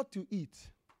are not to eat.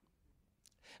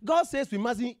 God says we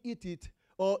mustn't eat it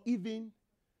or even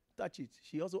touch it.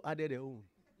 She also added her own.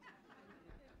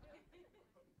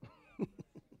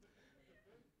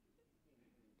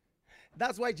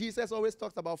 That's why Jesus always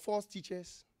talks about false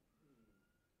teachers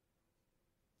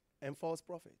and false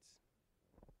prophets.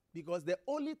 Because the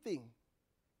only thing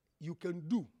you can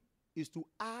do is to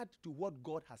add to what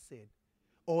God has said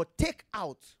or take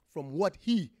out from what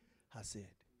he has said.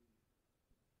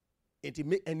 And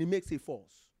he makes it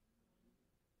false.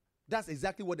 That's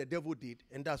exactly what the devil did,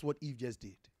 and that's what Eve just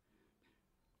did.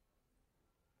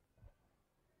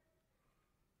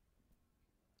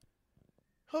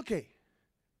 Okay.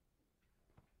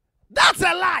 That's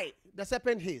a lie. The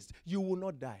serpent hissed, you will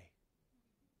not die.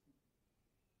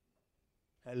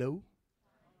 Hello?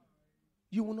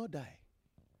 You will not die.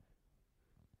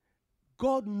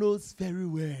 God knows very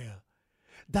well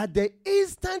that the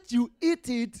instant you eat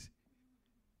it,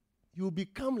 you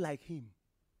become like him.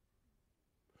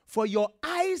 For your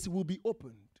eyes will be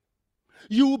opened.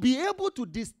 You will be able to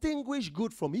distinguish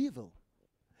good from evil.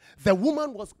 The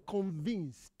woman was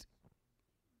convinced.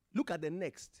 Look at the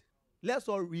next. Let's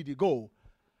all read it. Go.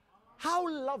 How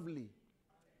lovely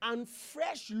and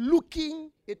fresh looking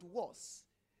it was.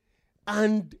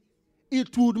 And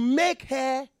it would make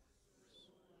her.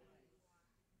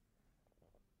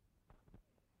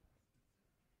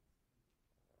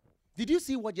 Did you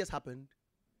see what just happened?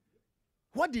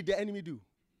 What did the enemy do?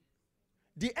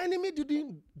 The enemy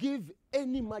didn't give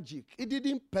any magic. He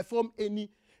didn't perform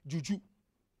any juju.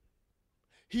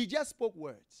 He just spoke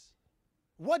words.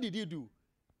 What did he do?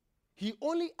 He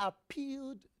only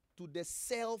appealed to the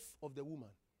self of the woman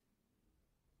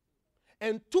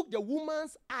and took the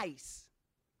woman's eyes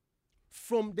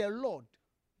from the Lord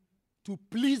to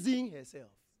pleasing herself.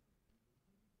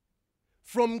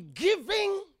 From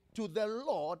giving to the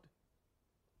Lord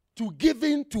to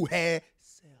giving to herself.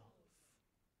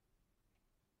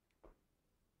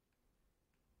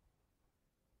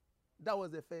 That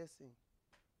was the first thing.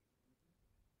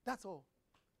 That's all.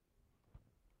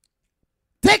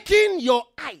 Taking your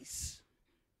eyes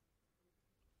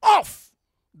off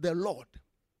the Lord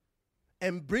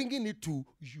and bringing it to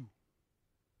you.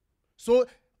 So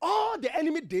all the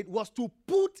enemy did was to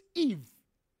put Eve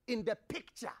in the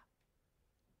picture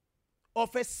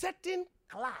of a certain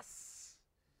class.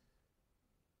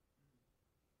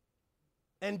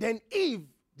 And then Eve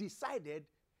decided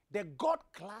the God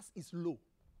class is low.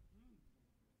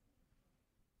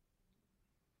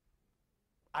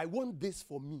 I want this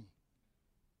for me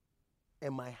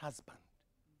and my husband.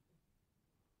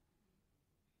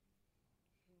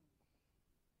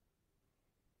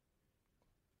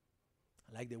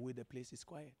 I like the way the place is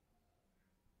quiet.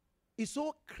 It's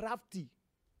so crafty.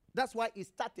 That's why it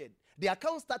started. The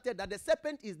account started that the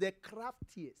serpent is the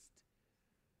craftiest.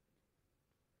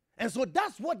 And so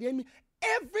that's what the enemy,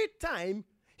 every time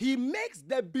he makes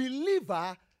the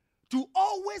believer to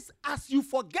always, as you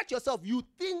forget yourself, you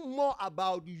think more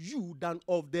about you than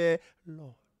of the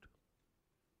Lord.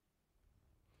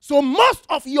 So most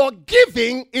of your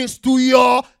giving is to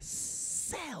yourself.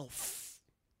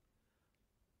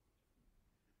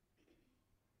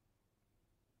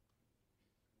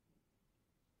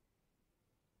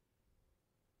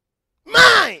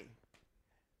 Mine.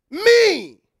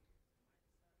 Me.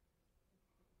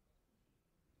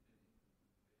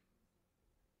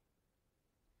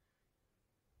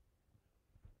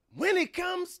 When it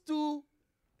comes to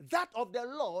that of the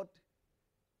Lord,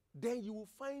 then you will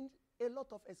find a lot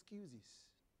of excuses.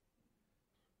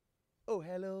 Oh,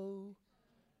 hello.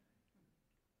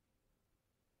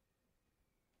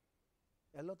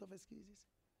 A lot of excuses.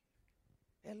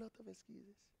 A lot of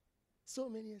excuses. So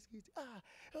many excuses.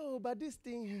 But this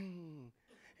thing,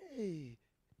 hey.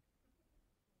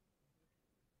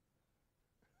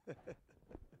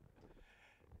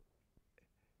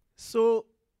 So,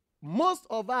 most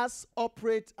of us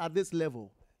operate at this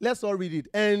level. Let's all read it.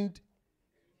 And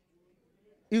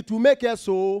it will make us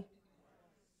so.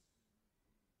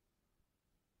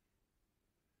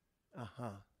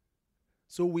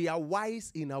 So we are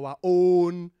wise in our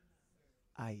own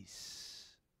eyes.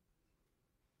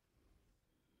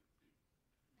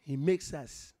 He makes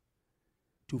us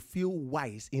to feel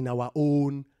wise in our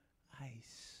own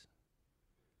eyes.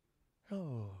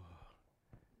 Oh.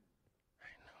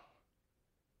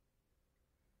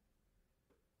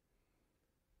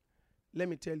 Let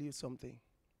me tell you something.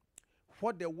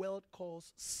 What the world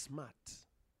calls smart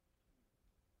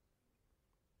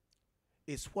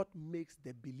is what makes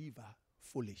the believer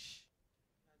foolish.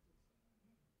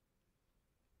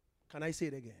 Can I say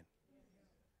it again?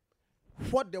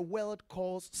 What the world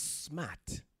calls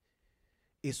smart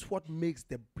is what makes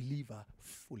the believer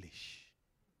foolish.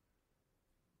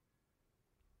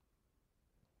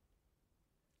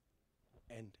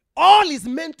 And all it's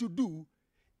meant to do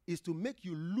is to make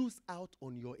you lose out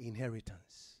on your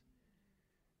inheritance.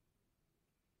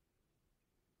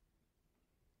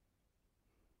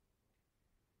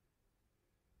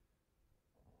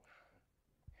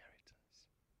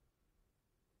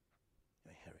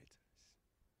 Your inheritance.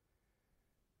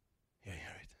 Your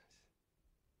inheritance.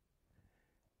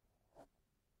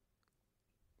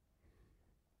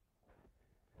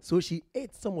 So she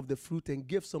ate some of the fruit and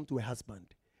gave some to her husband.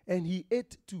 And he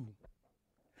ate too.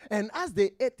 And as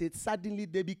they ate it, suddenly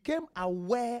they became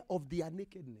aware of their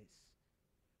nakedness.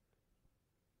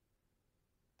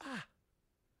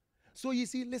 So you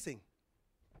see, listen.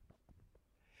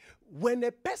 When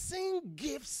a person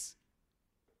gives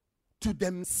to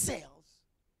themselves,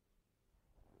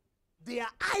 their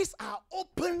eyes are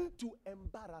open to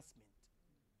embarrassment.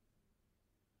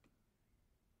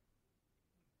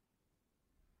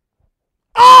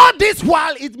 All this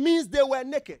while, it means they were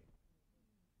naked.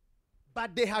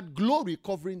 But they had glory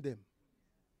covering them.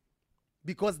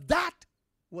 Because that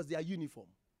was their uniform.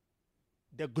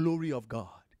 The glory of God.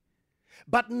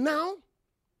 But now,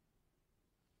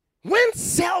 when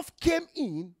self came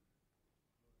in,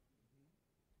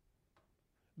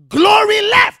 glory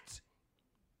left.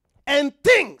 And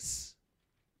things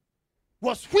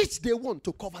was which they want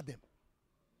to cover them.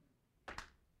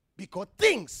 Because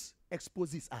things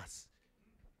exposes us.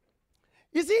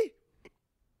 You see,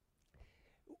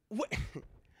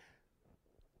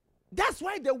 that's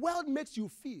why the world makes you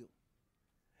feel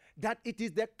that it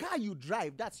is the car you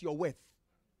drive that's your worth.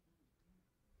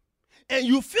 And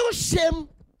you feel shame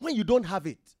when you don't have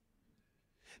it.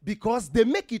 Because they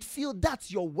make it feel that's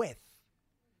your worth.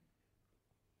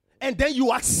 And then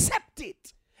you accept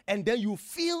it. And then you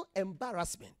feel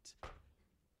embarrassment.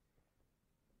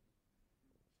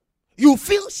 You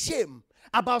feel shame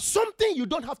about something you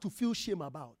don't have to feel shame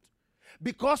about.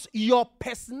 Because your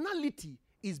personality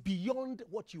is beyond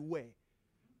what you wear.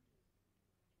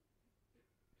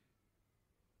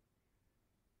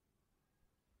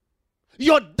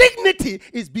 Your dignity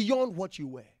is beyond what you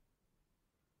wear.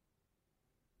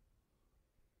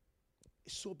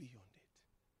 It's so beyond it.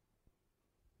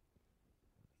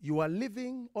 You are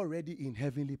living already in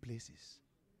heavenly places,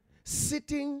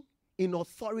 sitting in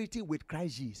authority with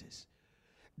Christ Jesus.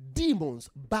 Demons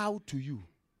bow to you.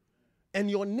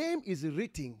 And your name is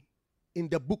written in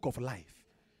the book of life.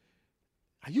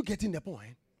 Are you getting the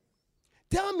point?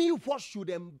 Tell me what should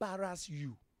embarrass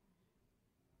you.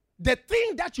 The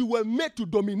thing that you were made to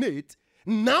dominate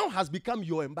now has become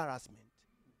your embarrassment.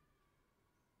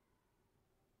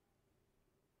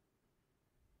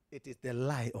 It is the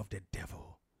lie of the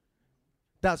devil.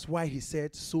 That's why he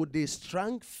said, so they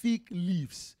strung fig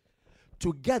leaves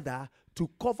together to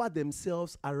cover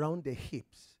themselves around the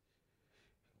hips.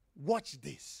 Watch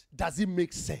this. Does it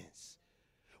make sense?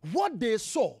 What they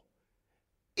saw,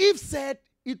 Eve said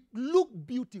it looked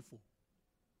beautiful.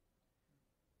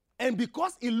 And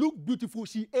because it looked beautiful,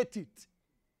 she ate it.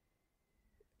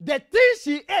 The thing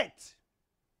she ate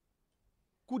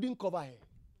couldn't cover her.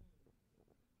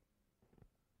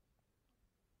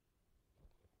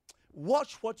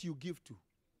 Watch what you give to.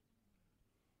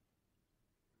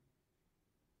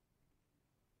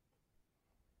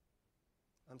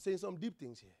 I'm saying some deep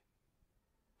things here.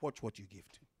 Watch what you give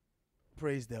to.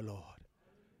 Praise the Lord.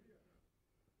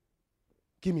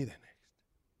 Give me the next.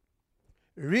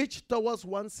 Reach towards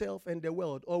oneself and the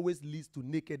world always leads to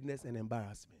nakedness and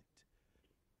embarrassment.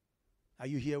 Are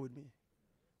you here with me?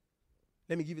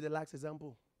 Let me give you the last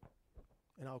example,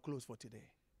 and I'll close for today.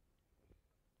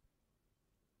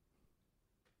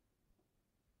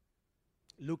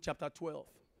 Luke chapter 12,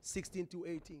 16 to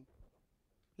 18.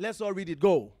 Let's all read it.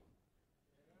 Go.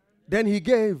 Then he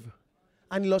gave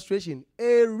an illustration.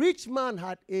 A rich man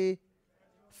had a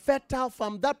fertile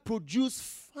farm that produced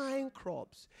fine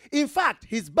crops. In fact,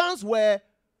 his barns were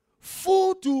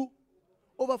full to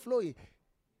overflowing.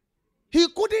 He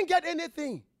couldn't get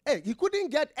anything. He couldn't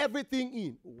get everything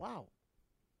in. Wow.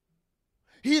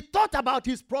 He thought about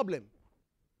his problem.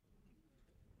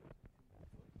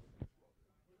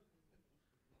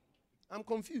 I'm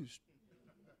confused.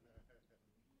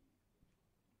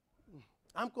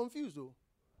 I'm confused, though.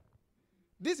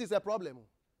 This is a problem.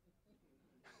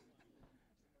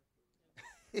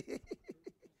 This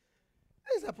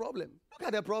is a problem. Look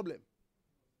at the problem.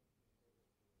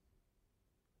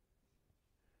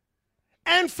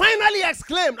 And finally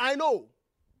exclaimed, I know.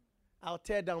 I'll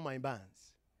tear down my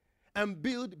barns and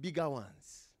build bigger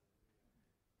ones.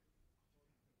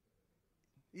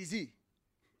 You see?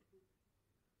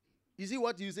 You see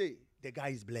what you say? The guy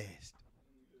is blessed.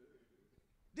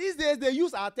 These days, they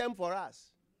use our term for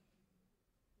us.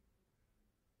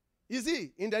 You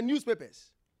see, in the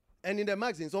newspapers and in the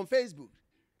magazines, on Facebook,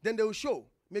 then they will show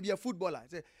maybe a footballer.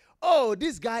 Say, oh,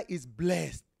 this guy is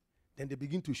blessed. Then they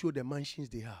begin to show the mansions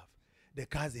they have, the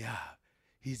cars they have.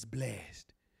 He's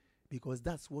blessed. Because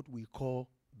that's what we call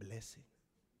blessing.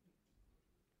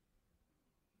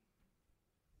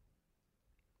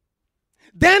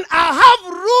 Then I'll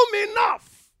have room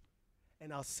enough.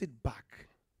 And I'll sit back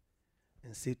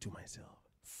and say to myself,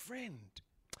 friend,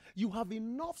 you have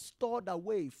enough stored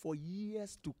away for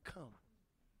years to come.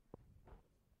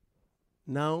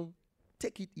 Now,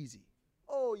 take it easy.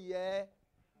 Oh, yeah.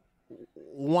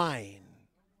 Wine.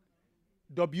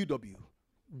 WW.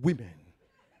 Women.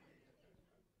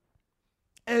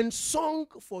 And song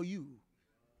for you.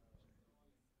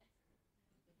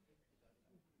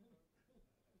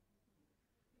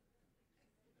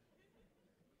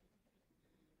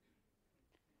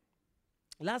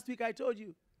 Last week I told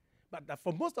you. But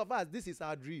for most of us, this is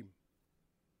our dream.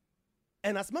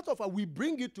 And as a matter of fact, we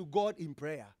bring it to God in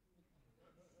prayer.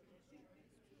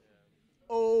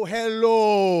 Oh,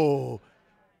 hello.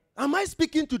 Am I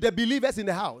speaking to the believers in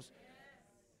the house?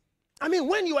 I mean,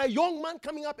 when you are a young man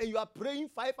coming up and you are praying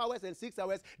 5 hours and 6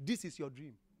 hours, this is your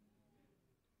dream.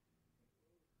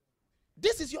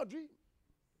 This is your dream.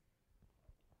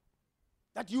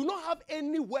 That you don't have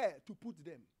anywhere to put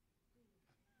them.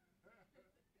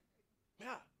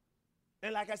 Yeah.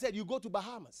 And like I said, you go to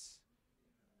Bahamas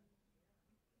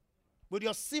with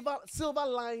your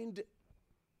silver-lined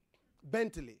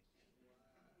Bentley.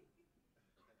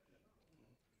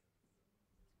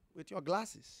 With your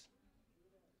glasses.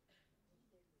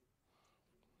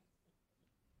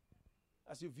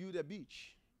 As you view the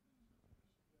beach.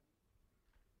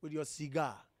 With your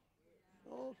cigar.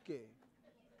 Okay.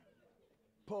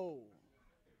 Pole.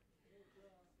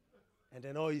 And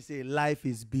then all you say, life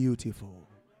is beautiful.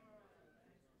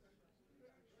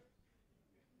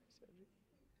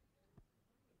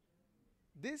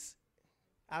 This,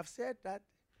 I've said that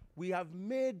we have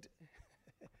made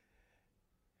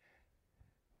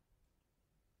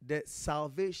the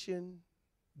salvation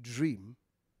dream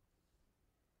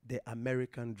the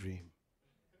American dream.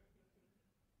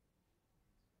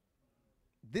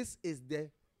 This is the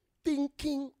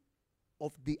thinking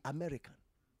of the American.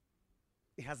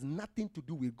 It has nothing to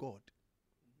do with God.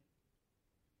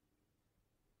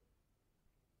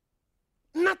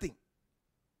 Nothing.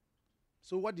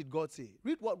 So what did God say?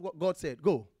 Read what God said.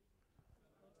 Go.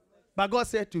 But God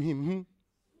said to him,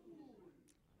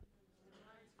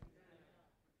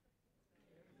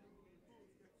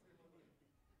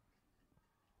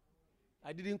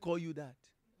 I didn't call you that.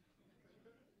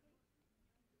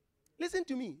 Listen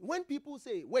to me. When people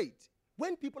say, wait,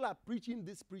 when people are preaching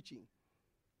this preaching,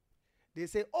 they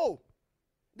say, oh,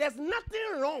 there's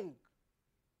nothing wrong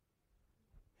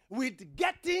with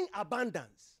getting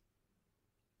abundance.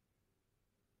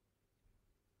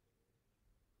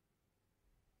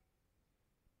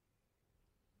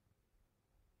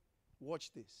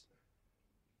 Watch this.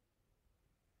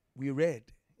 We read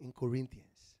in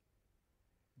Corinthians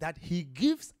that he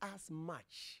gives us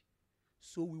much,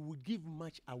 so we will give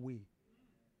much away.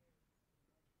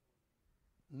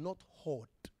 Not hoard.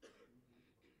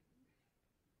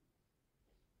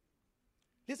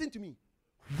 Listen to me.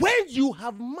 When you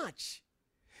have much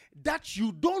that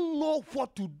you don't know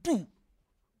what to do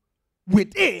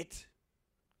with it,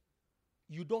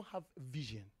 you don't have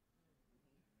vision.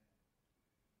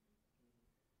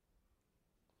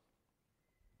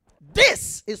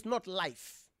 This is not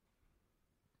life.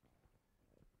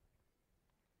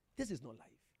 This is not life.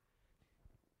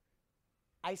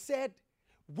 I said,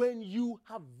 when you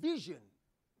have vision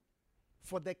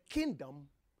for the kingdom,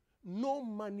 no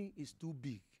money is too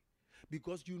big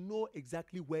because you know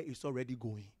exactly where it's already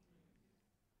going.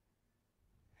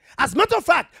 As a matter of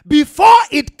fact, before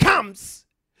it comes,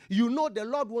 you know the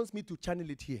Lord wants me to channel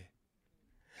it here.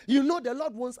 You know the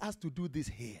Lord wants us to do this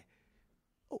here.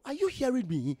 Oh, are you hearing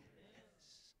me?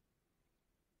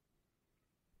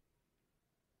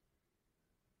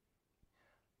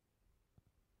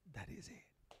 That is it.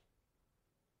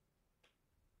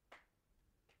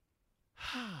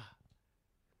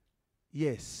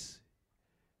 Yes.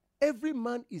 Every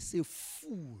man is a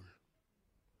fool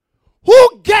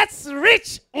who gets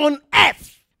rich on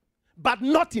earth but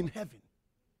not in heaven.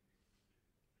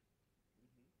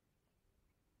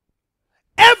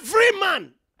 Every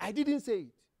man. I didn't say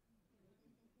it.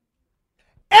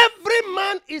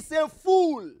 is a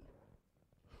fool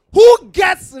who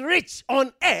gets rich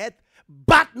on earth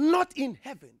but not in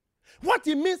heaven. What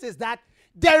it means is that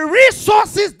the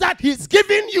resources that he's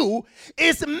giving you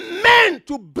is meant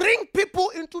to bring people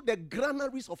into the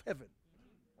granaries of heaven.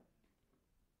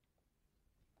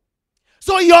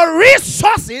 So your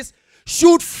resources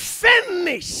should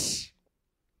finish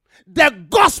the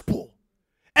gospel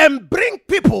and bring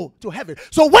people to heaven.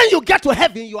 So when you get to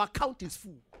heaven, your account is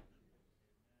full.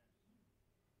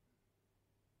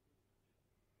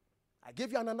 I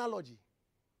give you an analogy.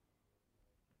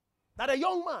 That a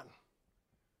young man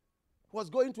was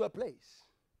going to a place,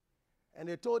 and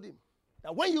they told him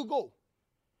that when you go,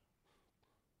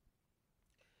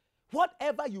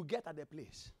 whatever you get at the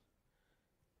place,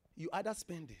 you either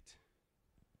spend it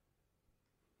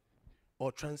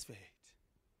or transfer it.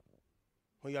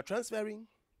 When you are transferring,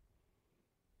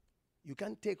 you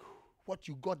can't take what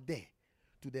you got there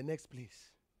to the next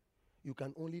place. You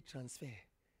can only transfer,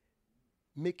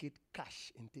 make it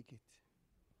cash and take it.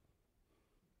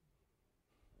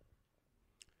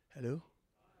 Hello?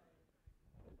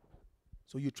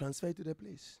 So you transfer it to the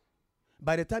place.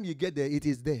 By the time you get there, it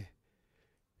is there.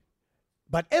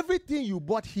 But everything you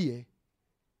bought here,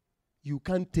 you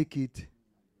can't take it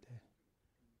there.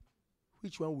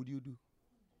 Which one would you do?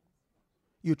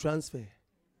 You transfer.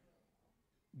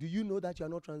 Do you know that you are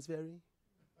not transferring?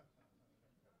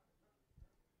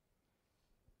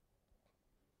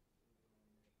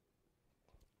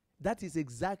 That is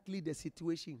exactly the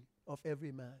situation of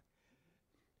every man.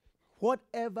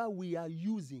 Whatever we are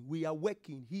using, we are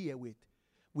working here with,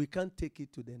 we can't take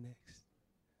it to the next.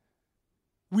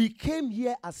 We came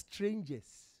here as strangers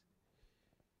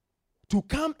to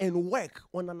come and work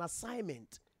on an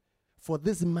assignment for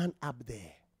this man up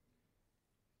there.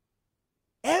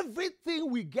 Everything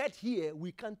we get here,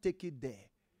 we can't take it there.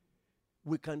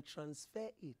 We can transfer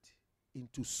it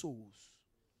into souls.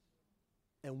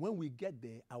 And when we get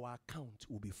there, our account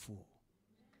will be full.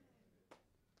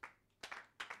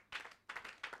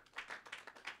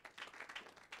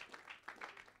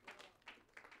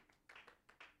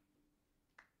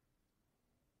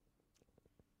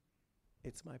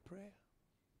 It's my prayer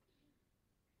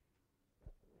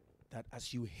that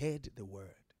as you heard the word,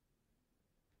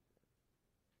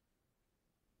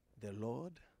 the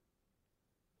Lord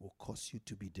will cause you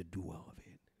to be the doer of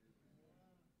it.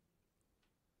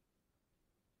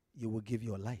 You will give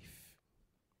your life.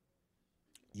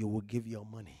 You will give your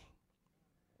money.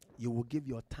 You will give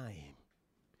your time.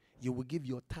 You will give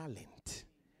your talent.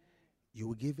 You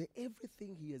will give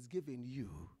everything he has given you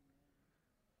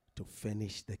to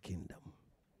finish the kingdom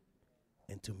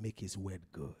and to make his word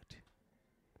good.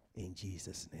 In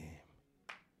Jesus' name.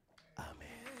 Amen.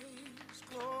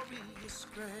 Glorious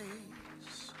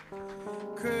grace,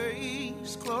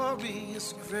 grace,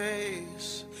 glorious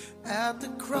grace. At the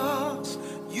cross,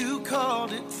 you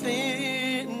called it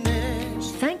finished.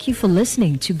 Thank you for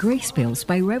listening to Grace Bills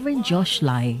by Reverend Josh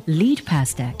Lai, lead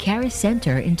pastor, Charis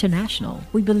Center International.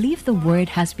 We believe the word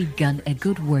has begun a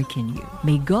good work in you.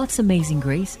 May God's amazing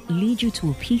grace lead you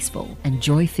to a peaceful and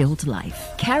joy-filled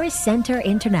life. Charis Center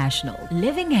International,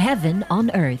 living heaven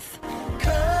on earth.